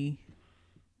definitely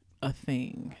a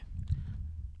thing.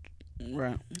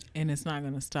 Right. And it's not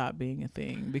gonna stop being a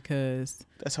thing because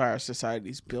that's how our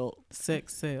society's built.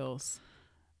 Sex sells.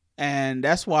 And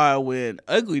that's why when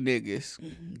ugly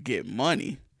niggas get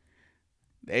money,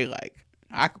 they like,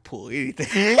 I could pull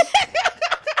anything.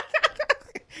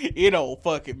 It don't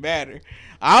fucking matter.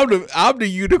 I'm the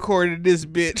unicorn in this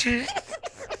bitch.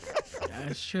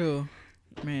 That's true,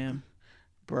 man.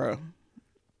 Bro.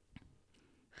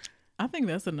 I think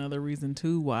that's another reason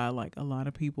too why like a lot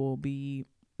of people be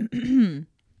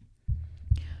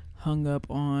hung up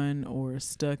on or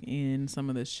stuck in some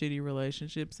of the shitty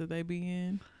relationships that they be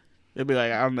in. They'll be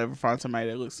like, I'll never find somebody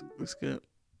that looks good.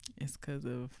 It's because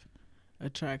of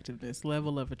attractiveness,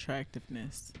 level of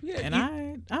attractiveness. Yeah, and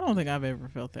I don't think I've ever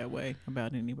felt that way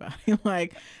about anybody.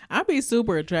 Like, I be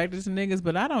super attracted to niggas,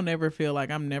 but I don't ever feel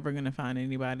like I'm never gonna find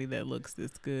anybody that looks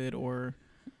this good, or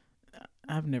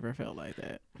I've never felt like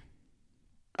that.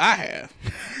 I have.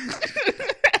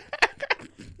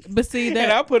 But see that,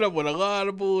 and I put up with a lot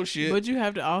of bullshit. But you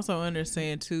have to also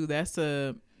understand too, that's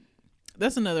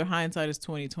another hindsight is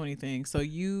 20/20 thing. So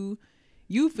you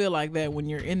feel like that when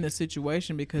you're in the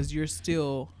situation because you're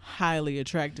still highly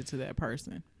attracted to that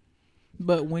person.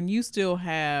 But when you still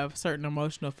have certain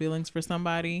emotional feelings for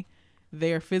somebody,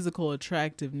 their physical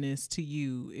attractiveness to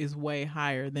you is way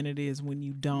higher than it is when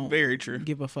you don't Very true.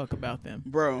 give a fuck about them.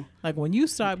 Bro. Like when you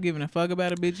stop giving a fuck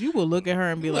about a bitch, you will look at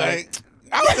her and be like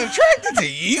I was attracted to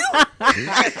you.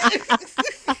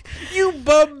 You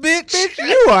bum bitch.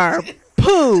 you are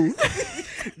poo.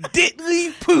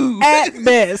 Diddly poo. At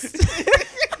best.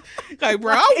 Like,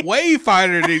 bro, I'm way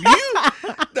finer than you.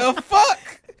 The fuck?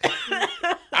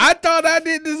 I thought I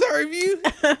didn't deserve you.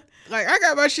 Like, I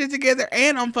got my shit together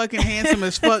and I'm fucking handsome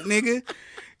as fuck, nigga.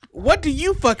 What do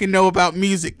you fucking know about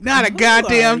music? Not a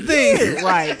goddamn thing.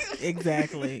 Right.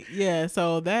 Exactly. Yeah.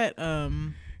 So that,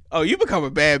 oh, you become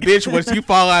a bad bitch once you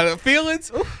fall out of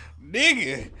feelings?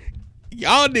 Nigga,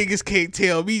 y'all niggas can't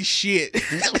tell me shit.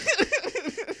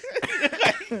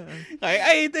 Like,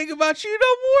 I ain't thinking about you no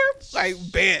more. Like,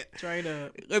 bet. Straight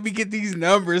up. Let me get these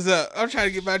numbers up. I'm trying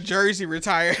to get my jersey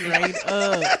retired. Straight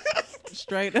up.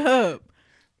 Straight up.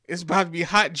 It's about to be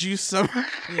hot juice summer.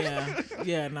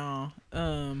 Yeah, no.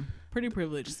 Pretty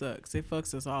privilege sucks. It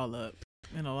fucks us all up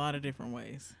in a lot of different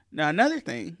ways. Now, another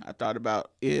thing I thought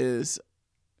about is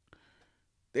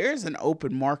there's an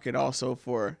open market also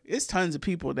for, it's tons of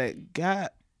people that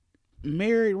got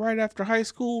married right after high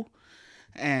school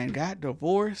and got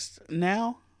divorced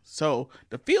now. So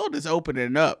the field is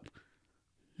opening up.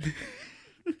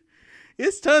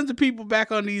 It's tons of people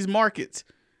back on these markets.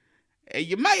 And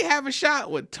you might have a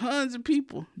shot with tons of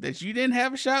people that you didn't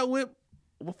have a shot with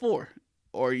before.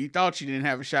 Or you thought you didn't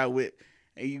have a shot with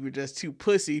and you were just too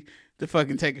pussy to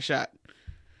fucking take a shot.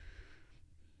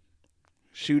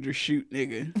 Shoot or shoot,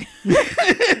 nigga.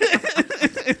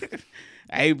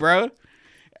 Hey, bro.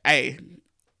 Hey,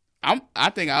 I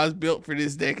think I was built for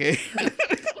this decade.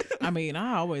 I mean,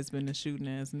 I always been a shooting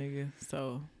ass nigga,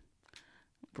 so.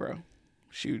 Bro,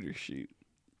 shoot or shoot.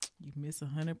 You miss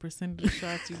 100% of the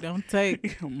shots you don't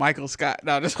take. Michael Scott.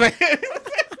 No, that's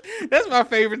that's my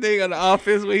favorite thing on The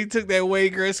Office when he took that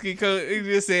Wayne Gretzky coat. He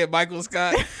just said Michael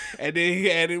Scott, and then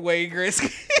he added Wayne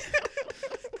Gretzky.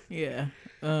 Yeah.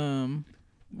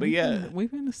 But yeah, we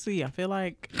finna see. I feel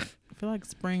like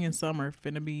spring and summer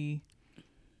finna be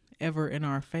ever in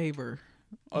our favor.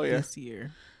 This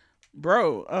year,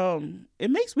 bro. It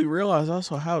makes me realize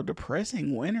also how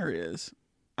depressing winter is.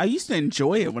 I used to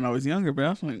enjoy it when I was younger, but I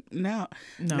was like, now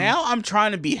I'm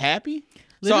trying to be happy.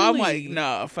 Literally, so I'm like,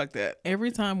 nah, fuck that.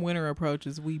 Every time winter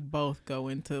approaches, we both go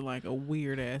into like a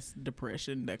weird ass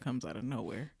depression that comes out of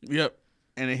nowhere. Yep.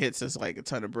 And it hits us like a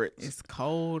ton of bricks. It's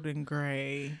cold and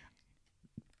gray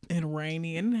and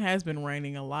rainy, and it has been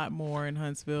raining a lot more in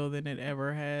Huntsville than it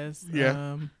ever has.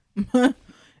 Yeah.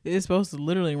 It's supposed to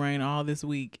literally rain all this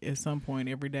week at some point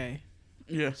every day.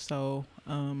 Yeah. So,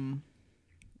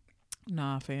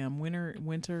 nah, fam,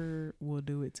 winter will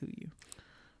do it to you.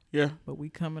 Yeah. But we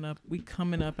coming up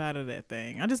out of that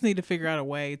thing. I just need to figure out a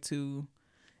way to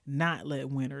not let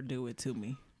winter do it to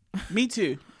me. Me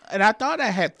too. And I thought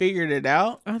I had figured it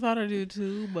out. I thought I did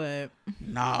too, but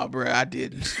nah, bro, I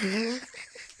didn't.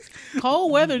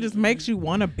 Cold weather just makes you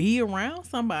want to be around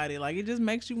somebody. Like, it just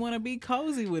makes you want to be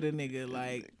cozy with a nigga.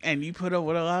 Like, and you put up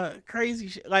with a lot of crazy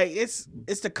shit. Like, it's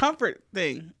the comfort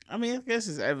thing. I mean, I guess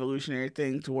it's an evolutionary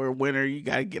thing to where winter you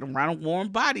got to get around a warm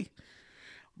body.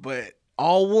 But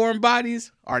all warm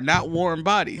bodies are not warm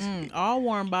bodies. All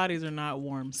warm bodies are not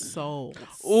warm souls.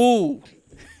 Ooh.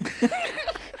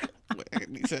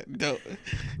 Dope.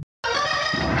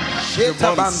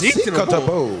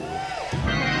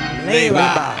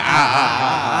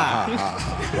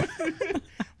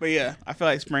 But yeah, I feel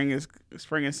like spring and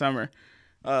summer.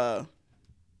 Yeah,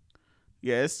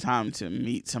 it's time to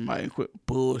meet somebody and quit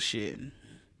bullshitting.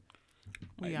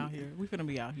 We out here. We finna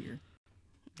be out here.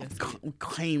 We're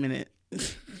claiming it.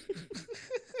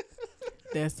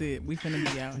 That's it. We finna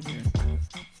be out here.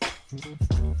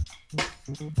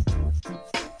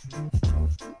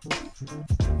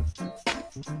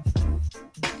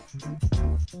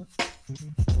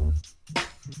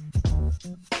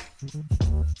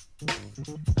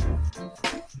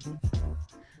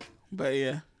 But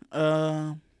yeah,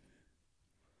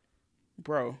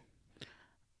 bro.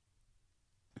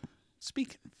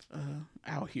 Speaking of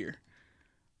out here,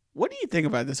 what do you think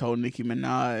about this whole Nicki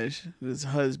Minaj, this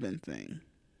husband thing?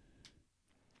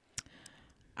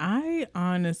 I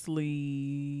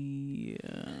honestly,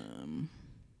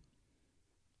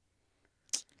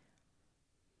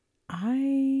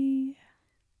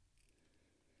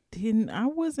 I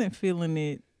wasn't feeling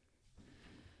it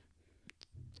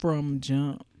from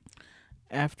jump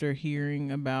after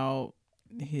hearing about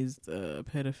his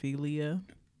pedophilia.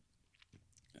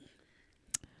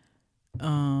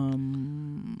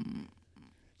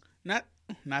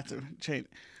 Not to change.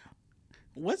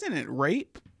 Wasn't it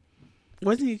rape?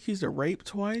 Wasn't he accused of rape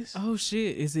twice? Oh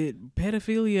shit! Is it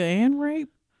pedophilia and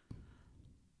rape,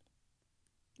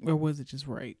 or was it just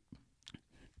rape?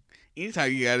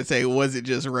 Anytime you gotta say, was it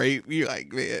just rape? You're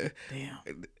like, man,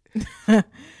 damn.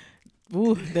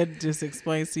 Ooh, that just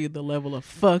explains to you the level of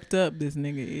fucked up this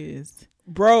nigga is.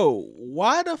 Bro,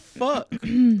 why the fuck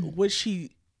would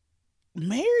she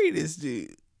marry this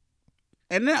dude?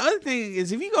 And the other thing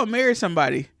is, if you gonna marry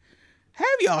somebody, have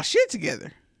y'all shit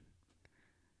together.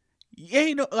 Yeah,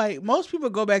 you know, like most people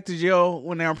go back to jail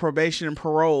when they're on probation and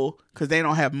parole because they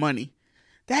don't have money.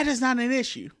 That is not an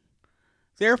issue.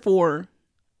 Therefore,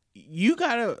 you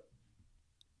gotta,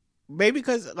 maybe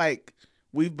because like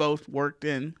we've both worked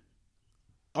in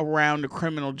around the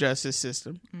criminal justice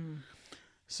system,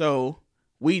 so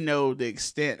we know the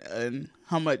extent and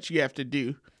how much you have to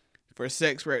do for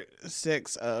sex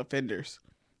offenders.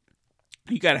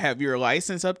 You got to have your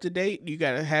license up to date. You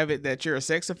got to have it that you're a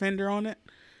sex offender on it.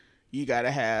 You got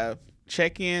to have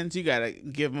check-ins. You got to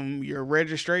give them your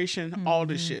registration, all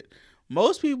this shit.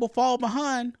 Most people fall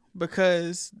behind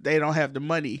because they don't have the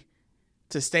money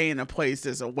to stay in a place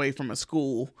that's away from a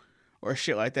school or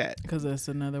shit like that. Because that's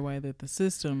another way that the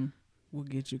system will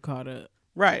get you caught up.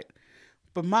 Right.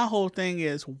 But my whole thing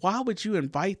is, why would you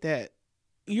invite that?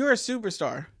 You're a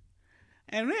superstar.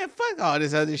 And man, fuck all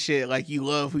this other shit like you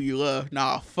love who you love.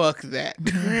 Nah, fuck that.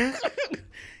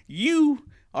 You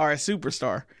are a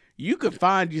superstar. You could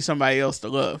find you somebody else to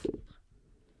love.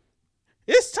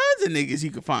 There's tons of niggas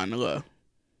you could find to love.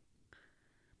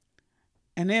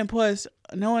 And then plus,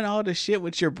 knowing all the shit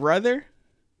with your brother,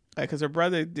 like, because her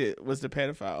brother was the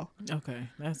pedophile. Okay,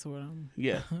 that's what I'm...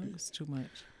 Yeah. It's too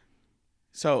much.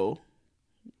 So,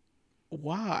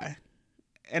 why?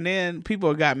 And then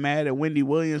people got mad at Wendy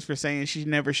Williams for saying she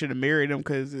never should have married him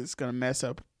because it's going to mess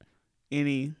up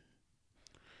any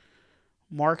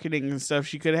marketing and stuff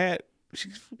she could have had.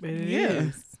 It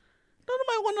is.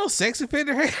 Nobody want no sex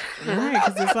offender. Right,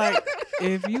 because it's like,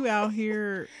 if you out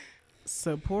here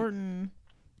supporting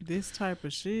this type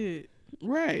of shit,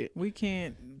 right, we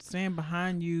can't stand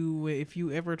behind you if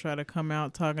you ever try to come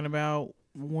out talking about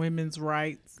women's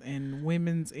rights and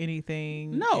women's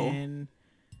anything. No. And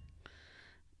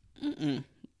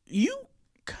you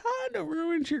kind of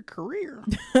ruined your career.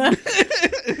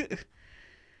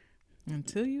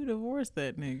 Until you divorce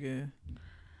that nigga.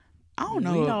 I don't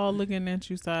know. We all looking at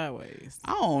you sideways.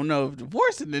 I don't know if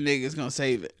divorcing the nigga is going to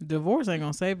save it. Divorce ain't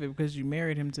going to save it because you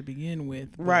married him to begin with.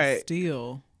 Right.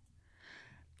 Still.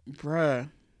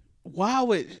 Bruh. Why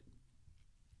would...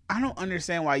 I don't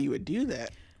understand why you would do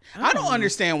that. I don't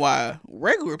understand why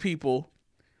regular people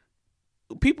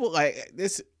like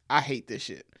this... I hate this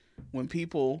shit. When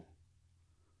people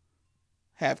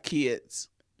have kids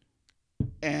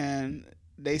and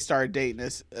they start dating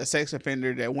a sex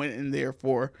offender that went in there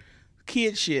for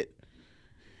kid shit,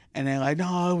 and they're like,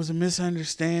 no, it was a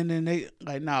misunderstanding. They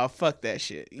like, nah, fuck that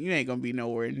shit. You ain't gonna be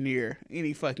nowhere near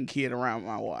any fucking kid around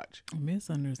my watch.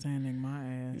 Misunderstanding my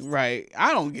ass. Right.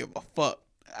 I don't give a fuck.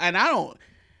 And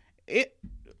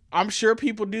I'm sure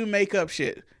people do make up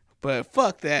shit, but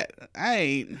fuck that.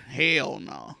 Hell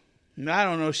no. I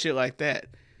don't know shit like that.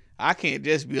 I can't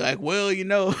just be like, well, you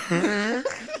know.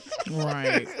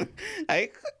 Right.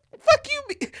 Like, fuck you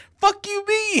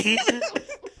mean.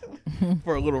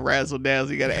 For a little razzle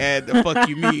dazzle, you gotta add the fuck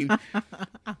you mean.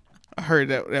 I heard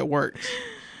that works.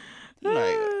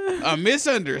 Like, a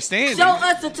misunderstanding. Show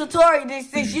us a tutorial that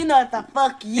says you know what the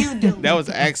fuck you do. That was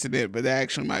an accident, but that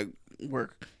actually might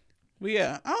work. But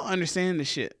yeah, I don't understand this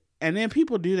shit. And then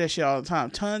people do that shit all the time.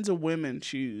 Tons of women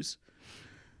choose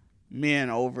men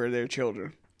over their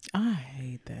children. I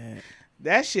hate that.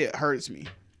 That shit hurts me.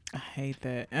 I hate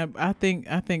that. I think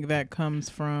that comes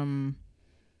from.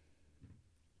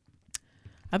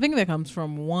 I think that comes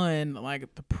from one,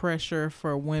 like the pressure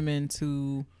for women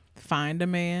to find a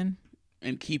man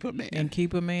and keep a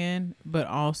man, but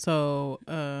also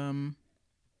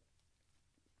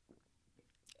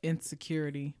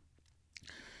insecurity.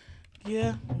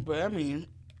 Yeah, but I mean,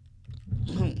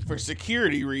 for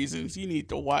security reasons, you need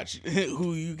to watch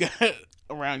who you got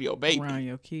around your baby, around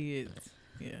your kids.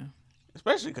 Yeah.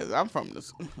 Especially because I'm from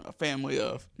a family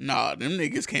of, them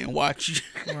niggas can't watch you.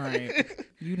 Right.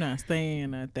 You not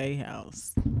staying at their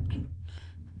house.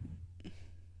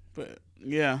 But,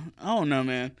 yeah, I don't know,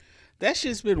 man. That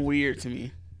shit's been weird to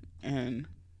me. And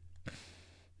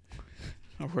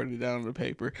I wrote it down on the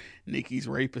paper. Nicki's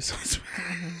rapist husband.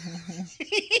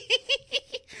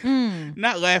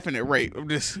 Not laughing at rape. I'm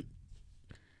just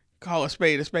call a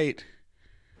spade a spade.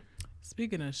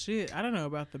 Speaking of shit, I don't know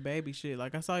about the baby shit.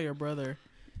 Like, I saw your brother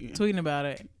tweeting about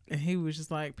it, and he was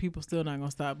just like, people still not gonna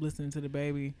stop listening to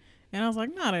DaBaby. And I was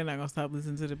like, nah, they're not gonna stop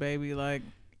listening to DaBaby. Like,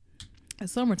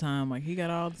 it's summertime. Like, he got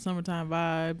all the summertime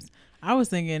vibes. I was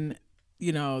thinking,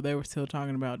 they were still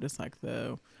talking about just like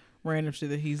the random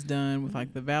shit that he's done with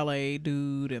like the valet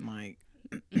dude and like,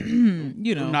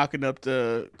 knocking up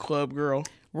the club girl.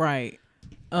 Right.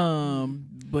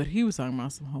 But he was talking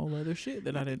about some whole other shit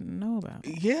that I didn't know about.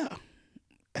 Yeah.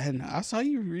 And I saw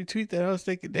you retweet that. I was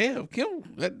thinking, damn, Kim,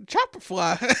 that chopper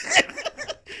fly.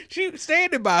 She was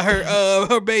standing by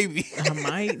her baby. I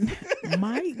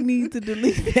might need to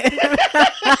delete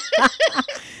that.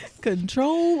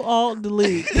 Control Alt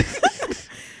Delete.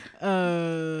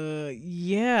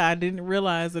 Yeah, I didn't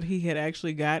realize that he had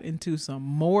actually got into some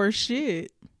more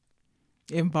shit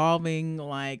involving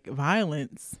like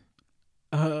violence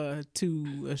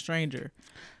to a stranger.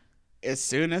 As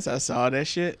soon as I saw that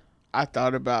shit, I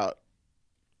thought about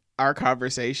our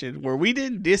conversation where we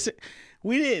didn't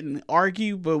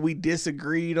argue, but we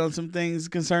disagreed on some things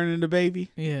concerning DaBaby.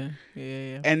 Yeah.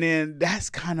 And then that's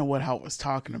kind of what I was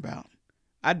talking about.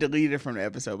 I deleted it from the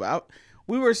episode, but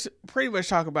we were pretty much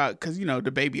talking about, because,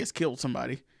 DaBaby has killed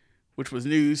somebody, which was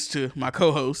news to my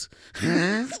co-host.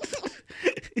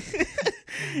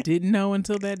 Didn't know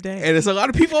until that day. And there's a lot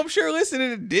of people, I'm sure,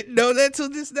 listening that didn't know that till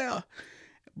just now.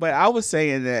 But I was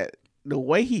saying that the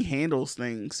way he handles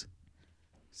things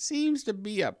seems to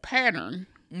be a pattern.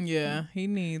 Yeah, he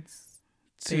needs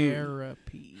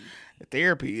therapy.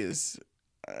 Therapy is,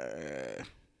 I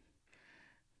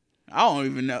don't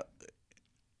even know.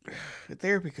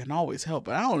 Therapy can always help,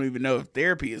 but I don't even know if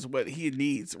therapy is what he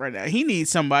needs right now. He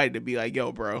needs somebody to be like,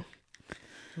 yo, bro.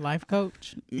 Life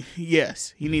coach?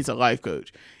 Yes, he needs a life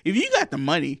coach. If you got the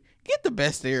money, get the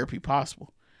best therapy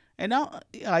possible. And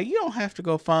you don't have to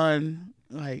go find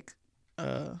like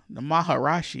the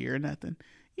Maharashi or nothing.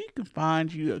 You can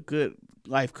find you a good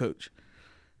life coach.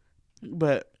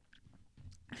 But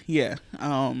yeah,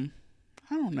 I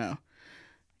don't know.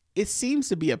 It seems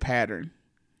to be a pattern.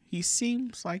 He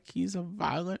seems like he's a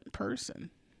violent person.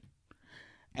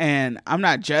 And I'm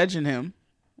not judging him.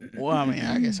 Well, I mean,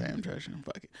 I guess I am judging him.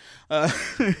 Fuck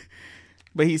it.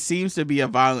 But he seems to be a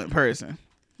violent person.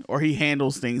 Or he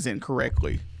handles things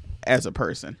incorrectly as a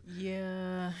person.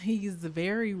 Yeah, he's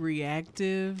very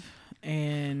reactive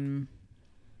and...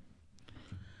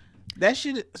 That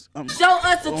shit is... Show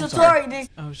us a tutorial.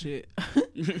 Oh, shit.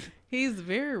 He's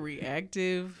very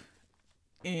reactive,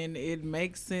 and it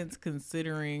makes sense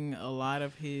considering a lot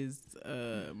of his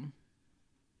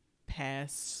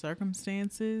past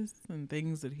circumstances and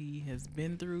things that he has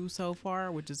been through so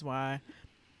far, which is why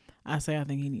I say I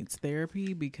think he needs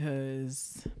therapy,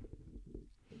 because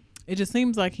it just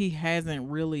seems like he hasn't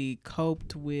really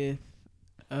coped with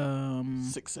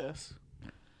success.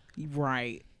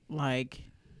 Right. Like,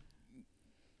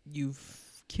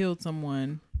 you've killed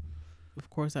someone, of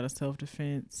course, out of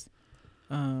self-defense.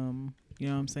 You know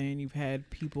what I'm saying? You've had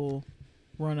people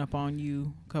run up on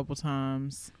you a couple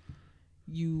times.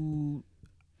 You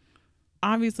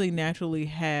obviously naturally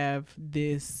have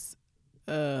this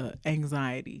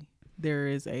anxiety. There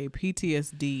is a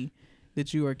PTSD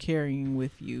that you are carrying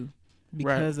with you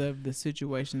because of the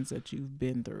situations that you've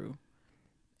been through.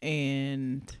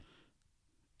 And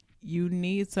you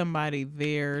need somebody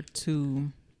there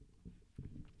to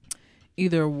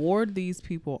either ward these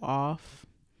people off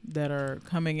that are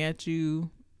coming at you,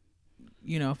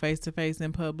 face to face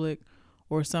in public,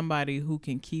 or somebody who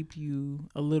can keep you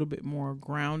a little bit more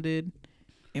grounded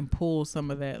and pull some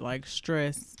of that like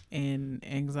stress and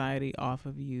anxiety off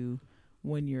of you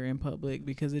when you're in public,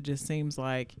 because it just seems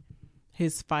like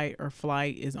his fight or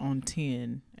flight is on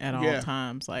 10 at all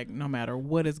times, like no matter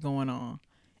what is going on.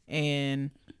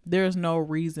 And there's no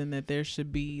reason that there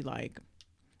should be like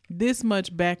this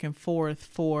much back and forth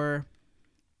for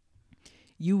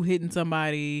you hitting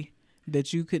somebody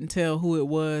that you couldn't tell who it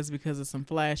was because of some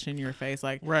flash in your face.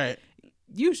 Like, Right.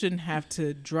 you shouldn't have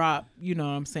to drop, you know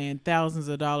what I'm saying, thousands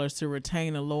of dollars to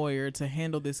retain a lawyer to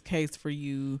handle this case for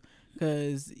you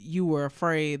because you were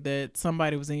afraid that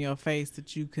somebody was in your face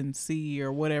that you can see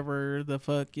or whatever the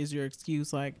fuck is your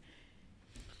excuse. Like,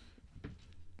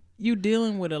 you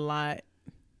dealing with a lot,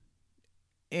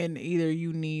 and either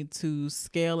you need to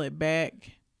scale it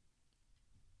back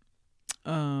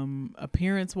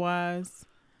appearance wise,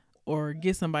 or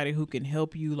get somebody who can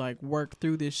help you like work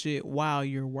through this shit while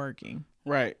you're working.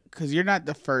 Right. Because you're not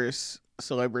the first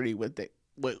celebrity with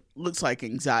what looks like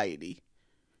anxiety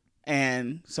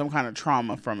and some kind of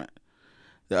trauma from it.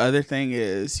 The other thing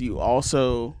is you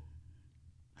also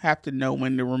have to know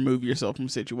when to remove yourself from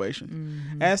situations.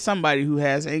 Mm-hmm. As somebody who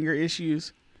has anger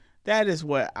issues, that is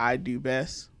what I do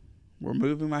best.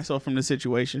 Removing myself from the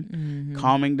situation,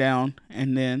 calming down,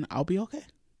 and then I'll be okay.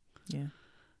 Yeah.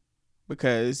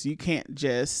 Because you can't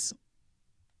just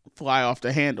fly off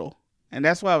the handle. And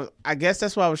that's why I guess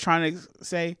that's what I was trying to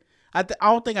say. I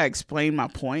don't think I explained my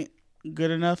point good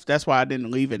enough. That's why I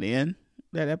didn't leave it in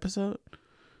that episode.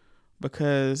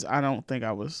 Because I don't think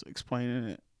I was explaining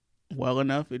it well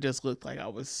enough. It just looked like I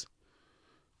was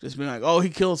just being like, oh, he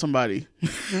killed somebody.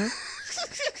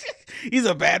 He's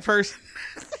a bad person.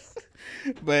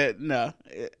 But no,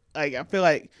 I feel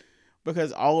like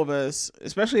because all of us,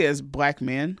 especially as black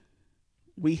men,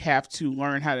 we have to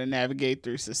learn how to navigate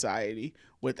through society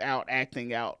without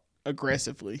acting out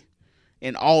aggressively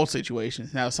in all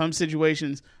situations. Now, some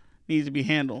situations need to be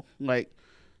handled, like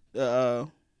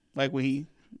when he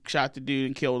shot the dude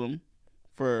and killed him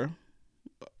for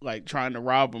like trying to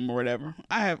rob him or whatever.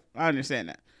 I understand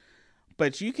that,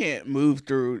 but you can't move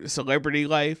through celebrity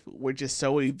life, which is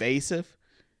so evasive,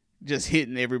 just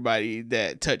hitting everybody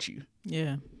that touch you.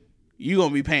 Yeah. You're going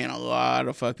to be paying a lot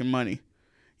of fucking money.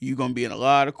 You're going to be in a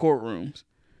lot of courtrooms.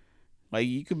 Like,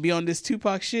 you could be on this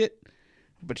Tupac shit,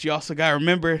 but you also got to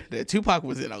remember that Tupac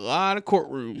was in a lot of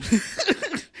courtrooms.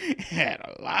 Had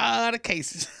a lot of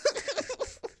cases.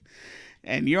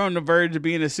 And you're on the verge of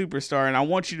being a superstar, and I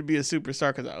want you to be a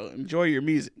superstar because I enjoy your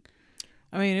music.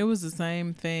 I mean, it was the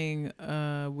same thing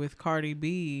with Cardi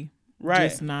B. Right.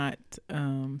 Just not,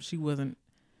 she wasn't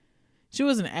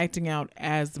acting out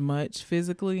as much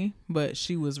physically, but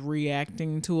she was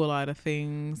reacting to a lot of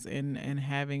things and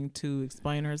having to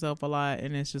explain herself a lot.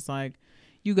 And it's just like,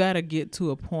 you got to get to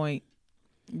a point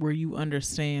where you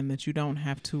understand that you don't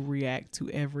have to react to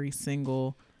every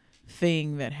single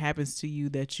thing that happens to you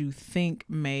that you think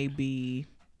may be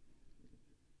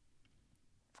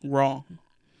wrong.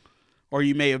 Or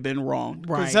you may have been wrong.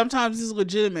 Right. Because sometimes it's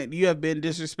legitimate. You have been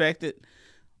disrespected,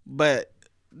 but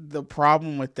the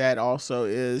problem with that also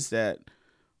is that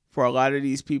for a lot of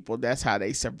these people, that's how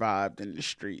they survived in the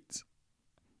streets.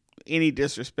 Any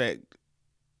disrespect,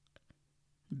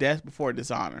 death before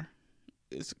dishonor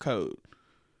is a code.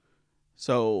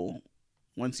 So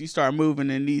once you start moving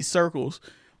in these circles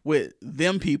with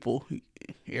them people,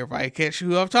 everybody catch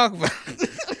who I'm talking about.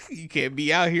 You can't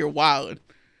be out here wilding.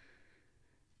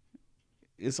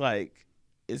 It's like,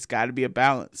 it's got to be a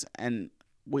balance. And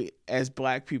we, as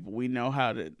black people, we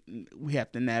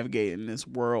have to navigate in this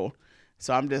world.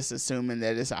 So I'm just assuming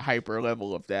that it's a hyper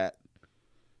level of that.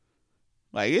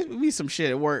 Like, it would be some shit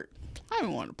at work. I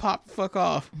don't want to pop the fuck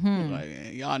off. Like,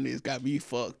 man, y'all niggas got me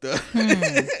fucked up.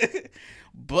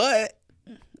 But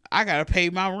I got to pay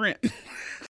my rent.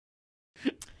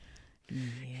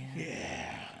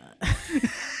 Yeah.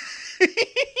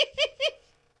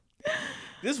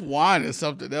 This wine is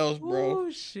something else, bro.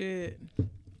 Oh, shit.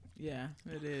 Yeah,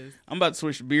 it is. I'm about to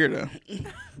switch to beer, though.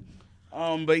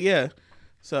 But yeah.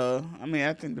 So, I mean,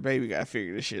 I think DaBaby got to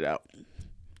figure this shit out.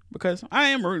 Because I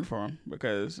am rooting for him.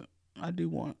 Because I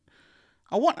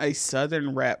want a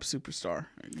Southern rap superstar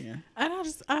again. And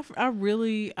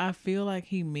I feel like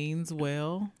he means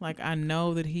well. Like, I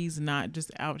know that he's not just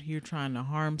out here trying to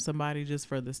harm somebody just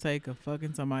for the sake of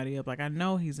fucking somebody up. Like, I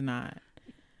know he's not.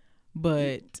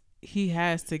 But he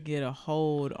has to get a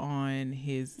hold on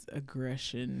his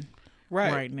aggression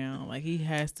right now. Like, he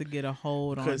has to get a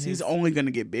hold on because he's only going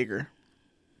to get bigger.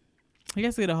 He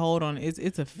has to get a hold on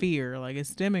it's a fear. Like,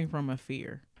 it's stemming from a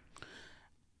fear.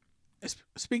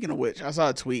 Speaking of which, I saw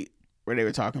a tweet where they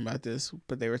were talking about this,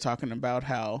 but they were talking about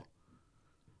how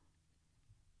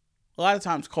a lot of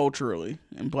times culturally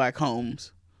in black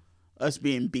homes, us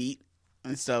being beat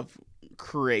and stuff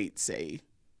creates a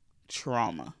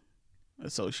trauma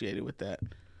associated with that.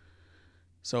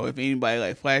 So if anybody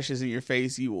like flashes in your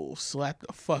face, you will slap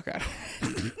the fuck out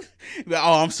of them.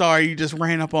 Oh, I'm sorry, you just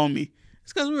ran up on me.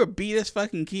 It's because we were beat as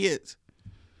fucking kids.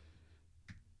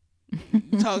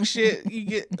 You talk shit, you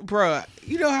get, bro.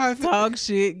 You know how I feel. Talk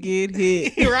shit, get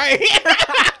hit. Right?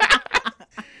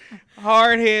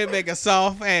 Hard head make a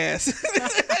soft ass.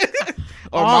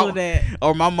 All of that.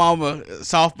 Or my mama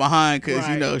soft behind because,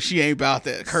 Right. you know, she ain't about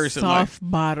that cursing Soft life.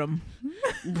 bottom.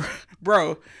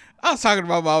 Bro, I was talking to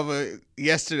my mama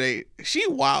yesterday. She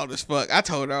wild as fuck. I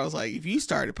told her, I was like, if you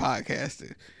started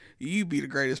podcasting, you'd be the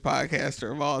greatest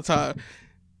podcaster of all time.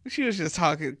 She was just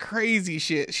talking crazy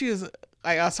shit. She was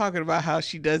like, I was talking about how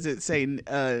she doesn't say,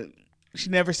 she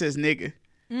never says nigga.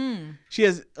 She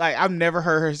has, like, I've never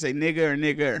heard her say nigga or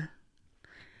nigger.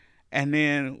 And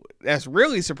then that's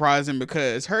really surprising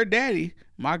because her daddy,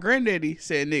 my granddaddy,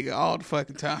 said nigga all the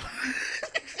fucking time.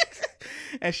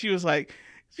 And she was like,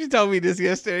 she told me this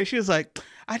yesterday. She was like,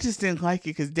 I just didn't like it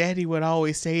because daddy would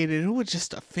always say it and it would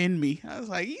just offend me. I was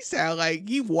like, you sound like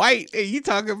you white and you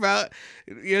talking about,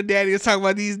 your daddy was talking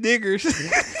about these niggers.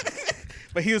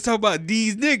 But he was talking about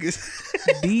these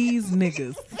niggas. These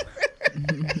niggas.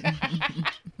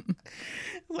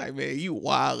 Like, man, you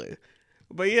wildin'.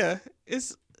 But yeah,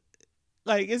 it's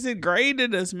like, it's ingrained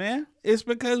in us, man. It's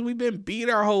because we've been beat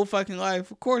our whole fucking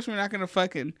life. Of course, we're not gonna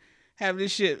fucking have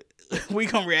this shit. We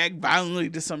gonna react violently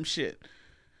to some shit.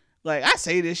 Like, I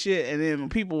say this shit, and then when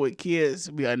people with kids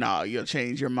be like, "Nah, you'll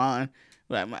change your mind."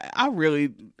 Like, I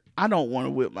don't want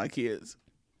to whip my kids.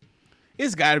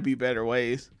 It's got to be better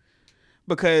ways,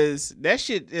 because that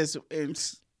shit it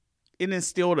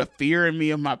instilled a fear in me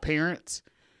of my parents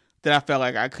that I felt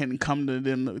like I couldn't come to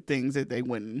them with things that they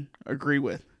wouldn't agree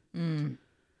with. And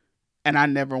I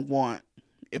never want,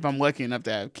 if I'm lucky enough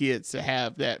to have kids, to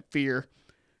have that fear.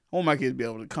 I want my kids to be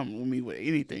able to come with me with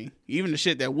anything, even the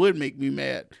shit that would make me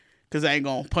mad, because I ain't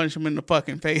gonna punch them in the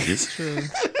fucking face. True.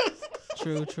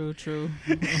 True.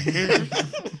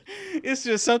 It's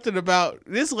just something about,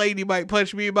 this lady might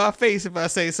punch me in my face if I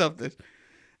say something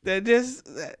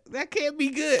that can't be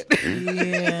good.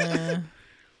 Yeah.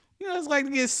 You know, it's like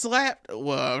to get slapped.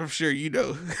 Well, I'm sure you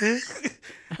know.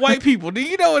 White people, do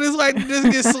you know what it's like to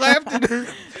just get slapped?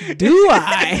 Do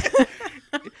I?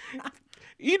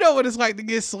 You know what it's like to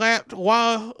get slapped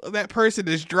while that person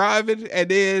is driving and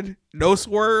then no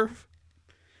swerve?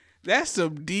 That's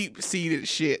some deep-seated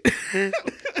shit.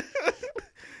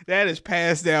 That is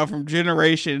passed down from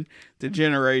generation to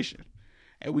generation.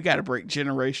 And we got to break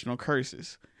generational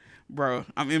curses. Bro,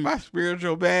 I'm in my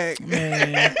spiritual bag.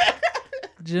 Man.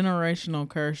 Generational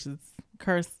curses.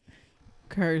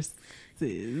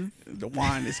 The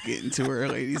wine is getting to her,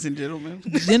 ladies and gentlemen.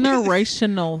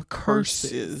 Generational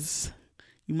curses.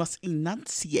 You must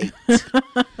enunciate.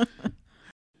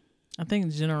 I think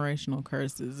generational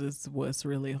curses is what's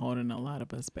really holding a lot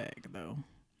of us back, though.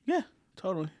 Yeah,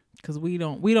 totally. Because we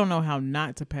don't know how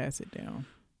not to pass it down.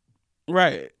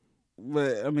 Right.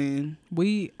 But, I mean,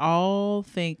 we all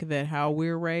think that how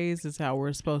we're raised is how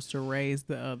we're supposed to raise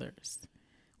the others.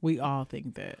 We all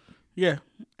think that. Yeah.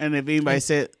 And if anybody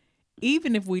said,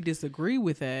 even if we disagree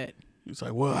with that, it's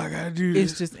like, well, I got to do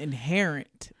this. It's just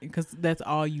inherent because that's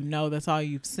all you know. That's all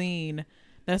you've seen.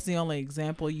 That's the only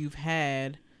example you've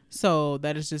had. So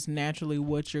that is just naturally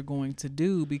what you're going to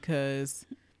do because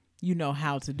you know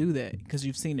how to do that because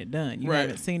you've seen it done. You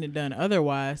haven't seen it done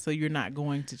otherwise, so you're not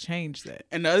going to change that.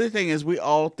 And the other thing is we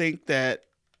all think that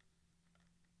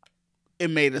it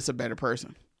made us a better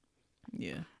person.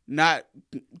 Yeah. Not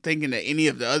thinking that any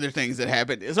of the other things that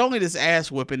happened. It's only this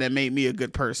ass whooping that made me a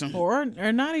good person. Or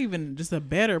not even just a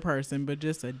better person, but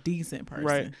just a decent person.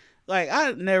 Right. Like,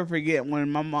 I never forget when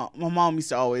my mom used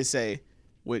to always say,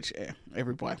 which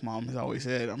every black mom has always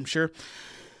said, I'm sure,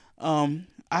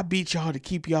 I beat y'all to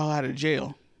keep y'all out of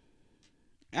jail.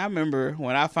 I remember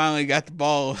when I finally got the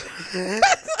balls to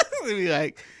be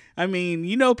like, I mean,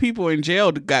 you know, people in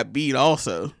jail got beat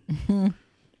also.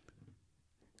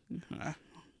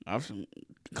 I've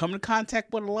come to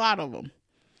contact with a lot of them.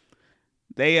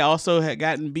 They also had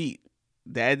gotten beat.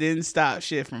 That didn't stop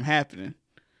shit from happening.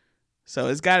 So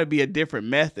it's got to be a different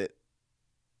method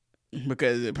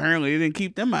because apparently it didn't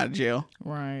keep them out of jail.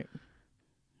 Right.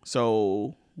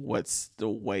 So what's the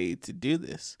way to do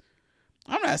this?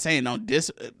 I'm not saying don't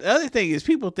The other thing is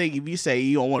people think if you say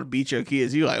you don't want to beat your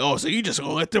kids, you're like, oh, so you just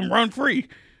gonna let them run free.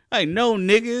 Like, no,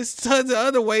 niggas, tons of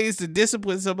other ways to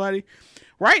discipline somebody.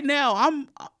 Right now, I'm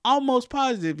almost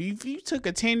positive if you took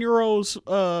a 10-year-old's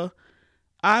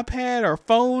iPad or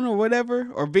phone or whatever,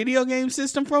 or video game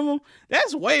system from them,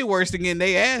 that's way worse than getting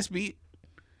their ass beat.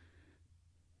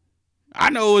 I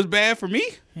know it was bad for me.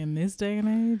 In this day and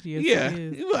age, yes, yeah. it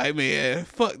is. You're like, man,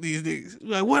 fuck these niggas.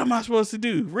 Like, what am I supposed to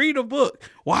do? Read a book.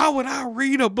 Why would I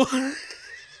read a book?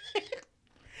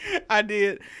 I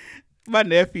did. My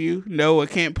nephew Noah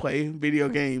can't play video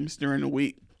games during the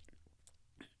week,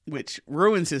 which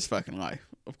ruins his fucking life,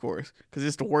 of course, because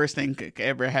it's the worst thing could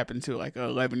ever happen to like an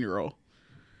 11-year-old.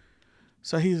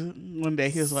 So one day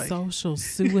he was like, social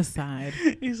suicide.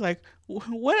 He's like,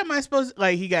 what am I supposed to,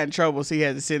 like, he got in trouble, so he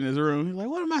had to sit in his room. He's like,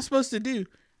 what am I supposed to do?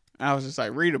 And I was just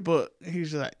like, read a book. He's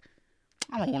just like,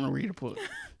 I don't want to read a book.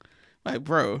 Like,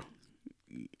 bro,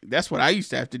 that's what I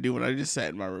used to have to do when I just sat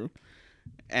in my room.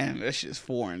 And that shit's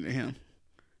foreign to him.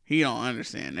 He don't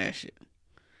understand that shit.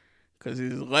 Because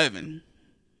he's 11.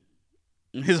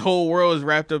 His whole world is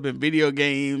wrapped up in video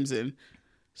games and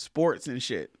sports and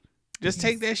shit. Just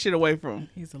take that shit away from him.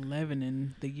 He's 11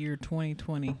 in the year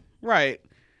 2020. Right.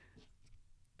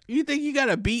 You think you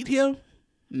gotta beat him?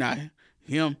 Nah,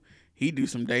 he do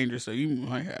some dangerous, so you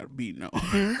might have to beat Noah.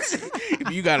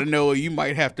 If you got a Noah, you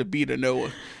might have to beat a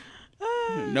Noah.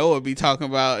 Noah be talking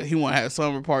about he want to have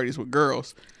summer parties with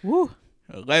girls. Woo.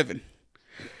 11.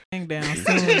 Hang down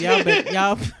soon.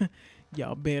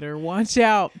 Y'all better watch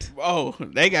out. Oh,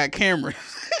 they got cameras.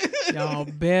 Y'all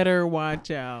better watch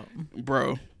out.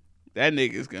 Bro, that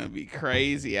nigga's gonna be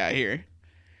crazy out here.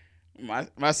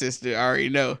 My sister already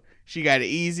know. She got it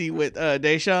easy with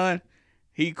Deshaun.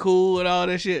 He cool and all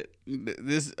that shit.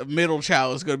 This middle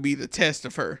child is gonna be the test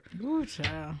of her. Ooh,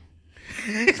 child.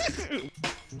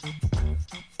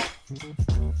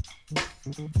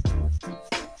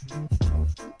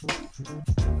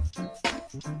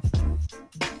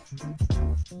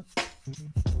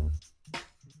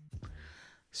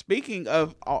 Speaking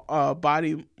of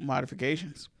body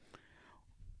modifications,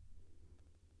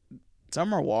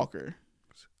 Summer Walker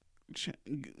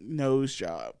nose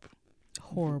job.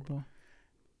 Horrible.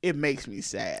 It makes me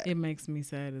sad. It makes me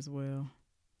sad as well.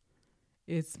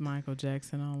 It's Michael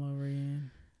Jackson all over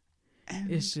again.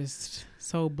 And it's just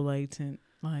so blatant.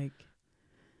 Like,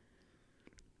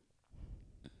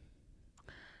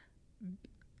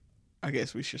 I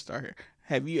guess we should start here.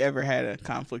 Have you ever had a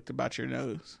conflict about your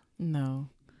nose? No.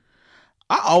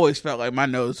 I always felt like my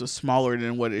nose was smaller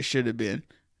than what it should have been,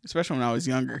 especially when I was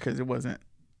younger, because it wasn't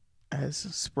as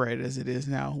spread as it is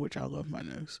now, which I love my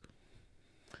nose.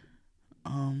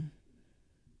 I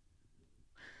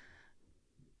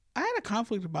had a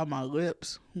conflict about my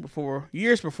lips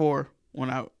years before, when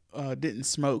I didn't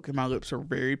smoke and my lips were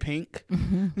very pink.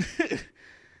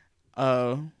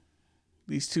 Mm-hmm.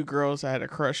 These two girls I had a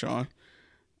crush on.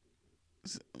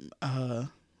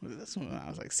 That's when I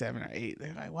was like 7 or 8.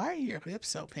 They're like, "Why are your lips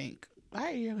so pink?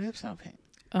 Why are your lips so pink?"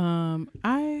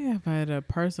 I have had a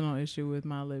personal issue with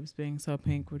my lips being so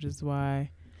pink, which is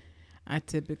why I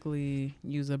typically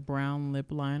use a brown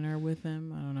lip liner with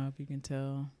them. I don't know if you can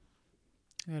tell.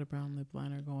 I got a brown lip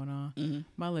liner going on. Mm-hmm.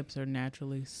 My lips are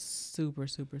naturally super,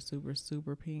 super, super,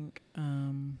 super pink.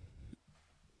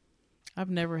 I've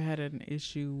never had an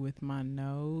issue with my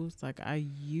nose. Like, I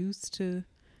used to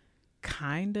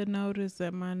kind of notice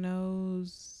that my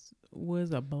nose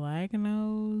was a black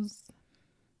nose,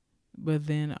 but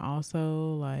then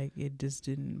also, like, it just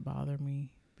didn't bother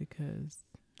me because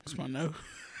it's my nose.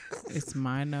 It's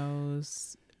my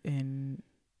nose, and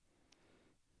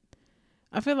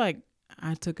I feel like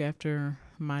I took after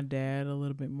my dad a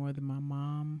little bit more than my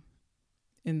mom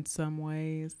in some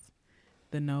ways,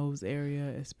 the nose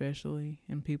area especially.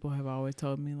 And people have always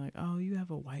told me, like, "Oh, you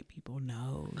have a white people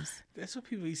nose." That's what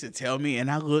people used to tell me, and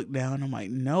I look down, I'm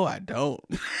like, no, I don't.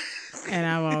 And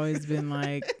I've always been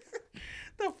like,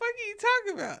 the fuck are you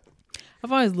talking about?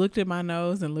 I've always looked at my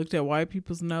nose and looked at white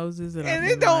people's noses, and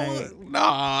it don't. No,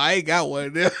 I ain't got one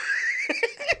of them.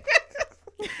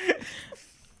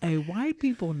 A white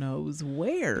people nose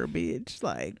where, bitch?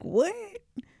 Like, what?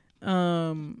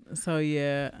 So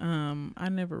yeah, I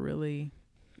never really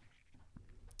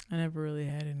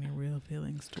had any real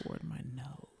feelings toward my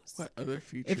nose. What other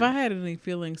features? If I had any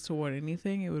feelings toward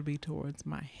anything, it would be towards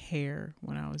my hair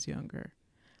when I was younger.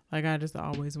 Like, I just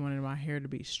always wanted my hair to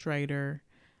be straighter.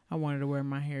 I wanted to wear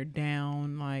my hair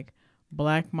down. Like,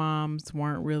 black moms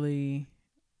weren't really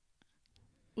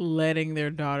letting their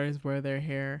daughters wear their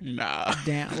hair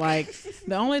down. Like,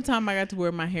 the only time I got to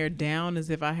wear my hair down is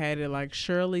if I had it like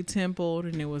Shirley templed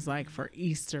and it was like for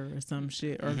Easter or some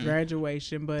shit, or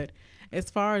graduation. But as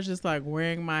far as just like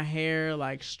wearing my hair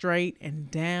like straight and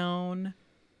down,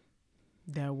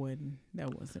 that wasn't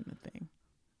a thing.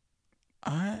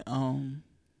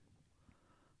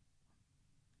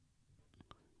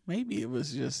 Maybe it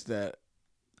was just that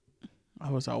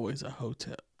I was always a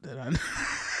hotep that I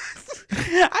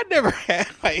never had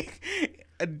like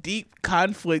a deep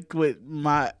conflict with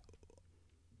not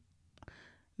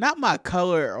my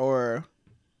color or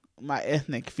my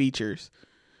ethnic features.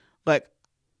 Like,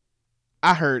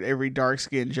 I heard every dark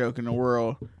skin joke in the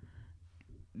world,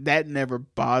 that never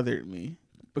bothered me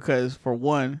because, for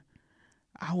one,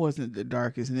 I wasn't the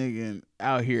darkest nigga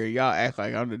out here. Y'all act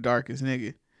like I'm the darkest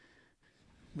nigga.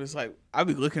 But it's like, I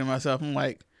be looking at myself, I'm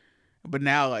like, but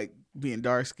now, like, being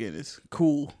dark skinned is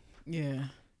cool. Yeah.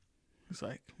 It's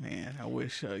like, man, I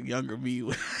wish younger me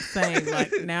would. Same,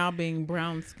 like, now being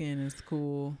brown skin is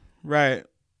cool. Right.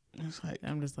 It's like,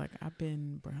 I'm just like, I've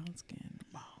been brown skinned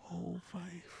my whole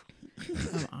life.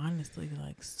 I'm honestly,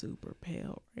 like, super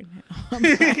pale right now. I'm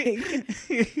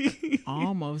like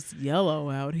almost yellow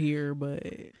out here, but.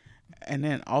 And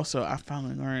then also, I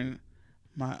finally learned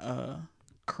my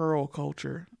curl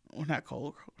culture. Well, not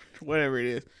curl, whatever it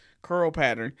is. Curl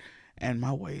pattern. And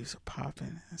my waves are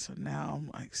popping. And so now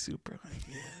I'm like super like,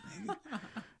 yeah, nigga.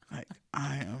 Like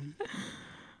I am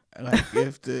like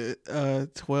if the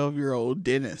 12-year-old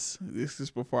Dennis, this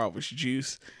is before I was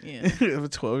juice. Yeah. If a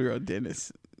 12-year-old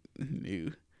Dennis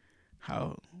knew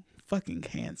how fucking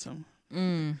handsome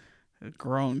a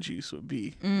grown juice would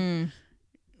be.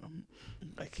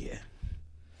 Like, yeah,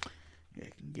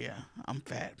 I'm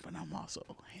fat, but I'm also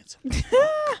handsome.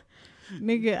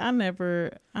 Nigga,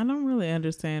 I don't really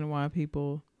understand why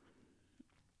people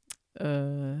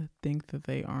think that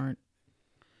they aren't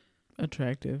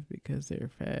attractive because they're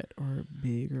fat or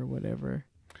big or whatever.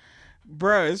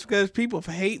 Bruh, it's because people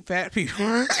hate fat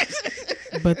people.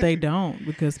 But they don't,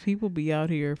 because people be out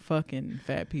here fucking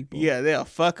fat people. Yeah, they'll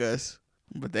fuck us,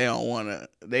 but they don't want to.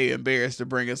 They embarrassed to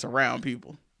bring us around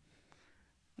people.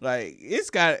 Like,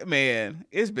 it's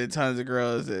been tons of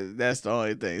girls that's the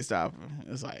only thing stopping them.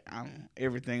 It's like,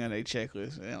 everything on their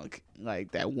checklist,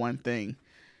 like that one thing,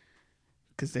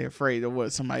 because they're afraid of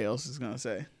what somebody else is going to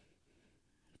say.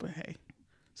 But hey,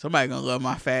 somebody going to love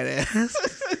my fat ass.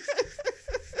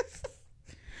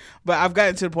 But I've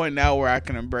gotten to the point now where I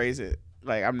can embrace it.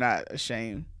 Like, I'm not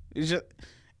ashamed.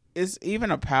 It's even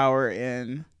a power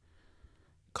in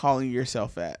calling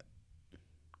yourself fat.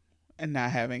 And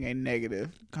not having a negative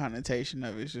connotation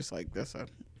of it. It's just like, that's an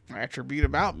attribute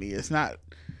about me. It's not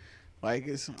like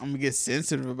I'm going to get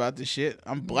sensitive about this shit.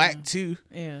 I'm black too.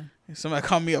 Yeah. If somebody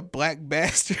call me a black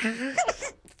bastard,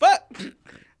 fuck.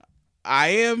 I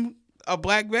am a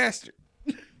black bastard.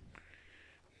 I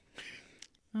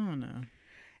don't know.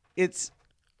 It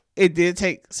did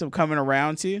take some coming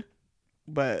around to,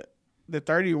 but the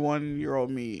 31-year-old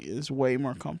me is way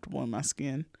more comfortable in my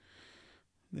skin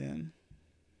than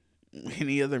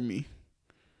any other me.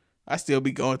 I still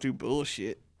be going through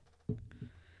bullshit,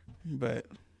 but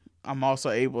I'm also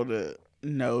able to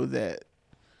know that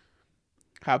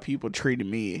how people treated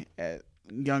me at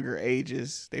younger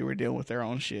ages, they were dealing with their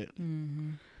own shit,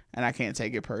 and I can't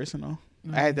take it personal.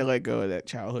 I had to let go of that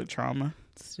childhood trauma.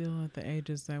 Still at the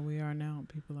ages that we are now,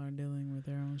 people are dealing with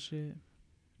their own shit.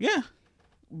 Yeah,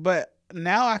 but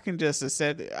now I can just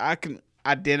accept it. I can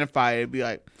identify it and be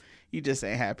like, you just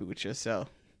ain't happy with yourself.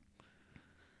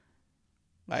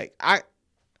 Like,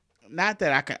 not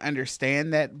that I can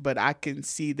understand that, but I can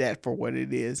see that for what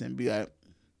it is and be like,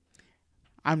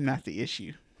 I'm not the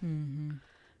issue. Mm-hmm.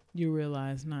 You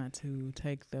realize not to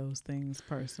take those things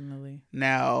personally.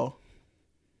 Now,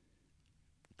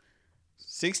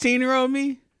 16-year-old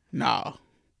me? No.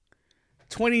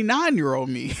 29-year-old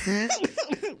me?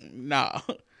 No.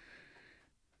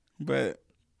 But,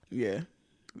 yeah,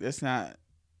 that's not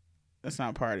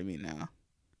part of me now.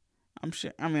 I'm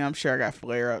sure I got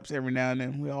flare-ups every now and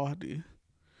then. We all do.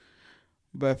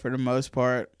 But for the most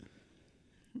part,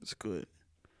 it's good.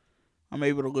 I'm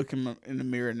able to look in the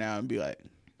mirror now and be like,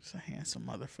 it's a handsome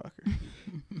motherfucker.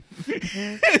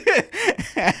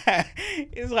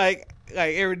 It's like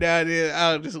every now and then,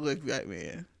 I'll just look like,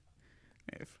 man,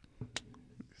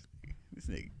 this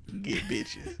nigga can get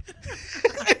bitches.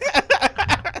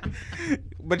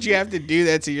 But you have to do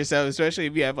that to yourself, especially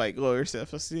if you have like lower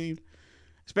self-esteem.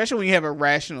 Especially when you have a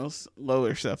rational,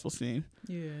 lower self-esteem.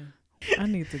 Yeah. I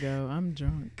need to go. I'm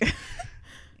drunk.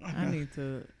 I need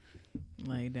to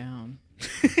lay down.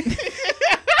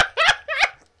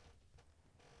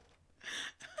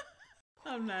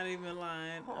 I'm not even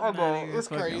lying. I'm not even it's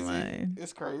crazy. lying.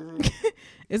 It's crazy.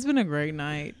 It's been a great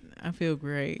night. I feel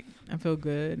great. I feel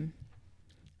good.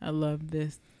 I love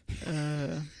this.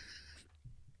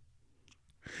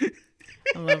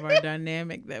 I love our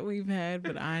dynamic that we've had,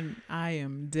 but I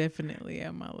am definitely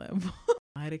at my level.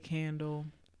 Light a candle.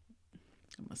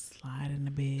 I'm gonna slide in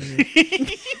the bed.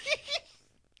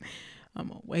 I'm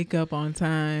gonna wake up on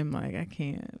time. Like, I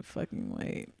can't fucking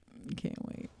wait. Can't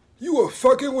wait. You a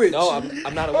fucking witch. No,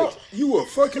 I'm not a witch. You a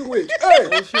fucking witch. Hey,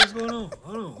 What shit's going on?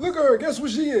 Hold on. look at her. Guess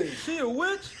what she is? She a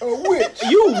witch? A witch.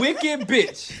 You wicked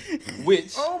bitch.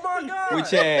 Witch. Oh my God.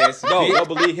 Witch ass. No, don't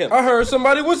believe him. I heard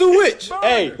somebody was a witch.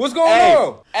 Hey, What's going hey,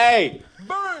 on? Hey,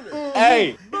 Burn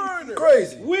Hey,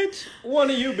 Crazy. which one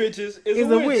of you bitches is Is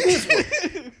a a witch?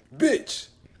 witch. Bitch.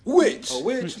 Witch. A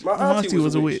witch? My auntie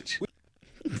was a witch.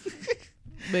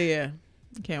 But yeah,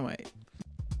 can't wait.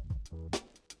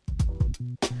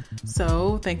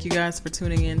 So, thank you guys for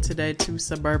tuning in today to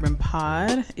Suburban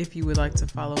Pod. If you would like to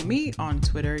follow me on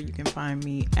Twitter, you can find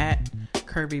me at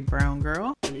Curvy Brown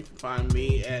Girl. And you can find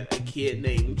me at a kid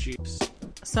named Juice.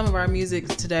 Some of our music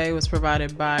today was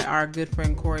provided by our good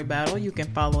friend Corey Battle. You can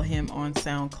follow him on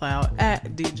SoundCloud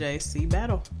at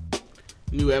DJCBATTLE.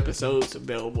 New episodes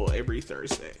available every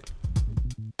Thursday.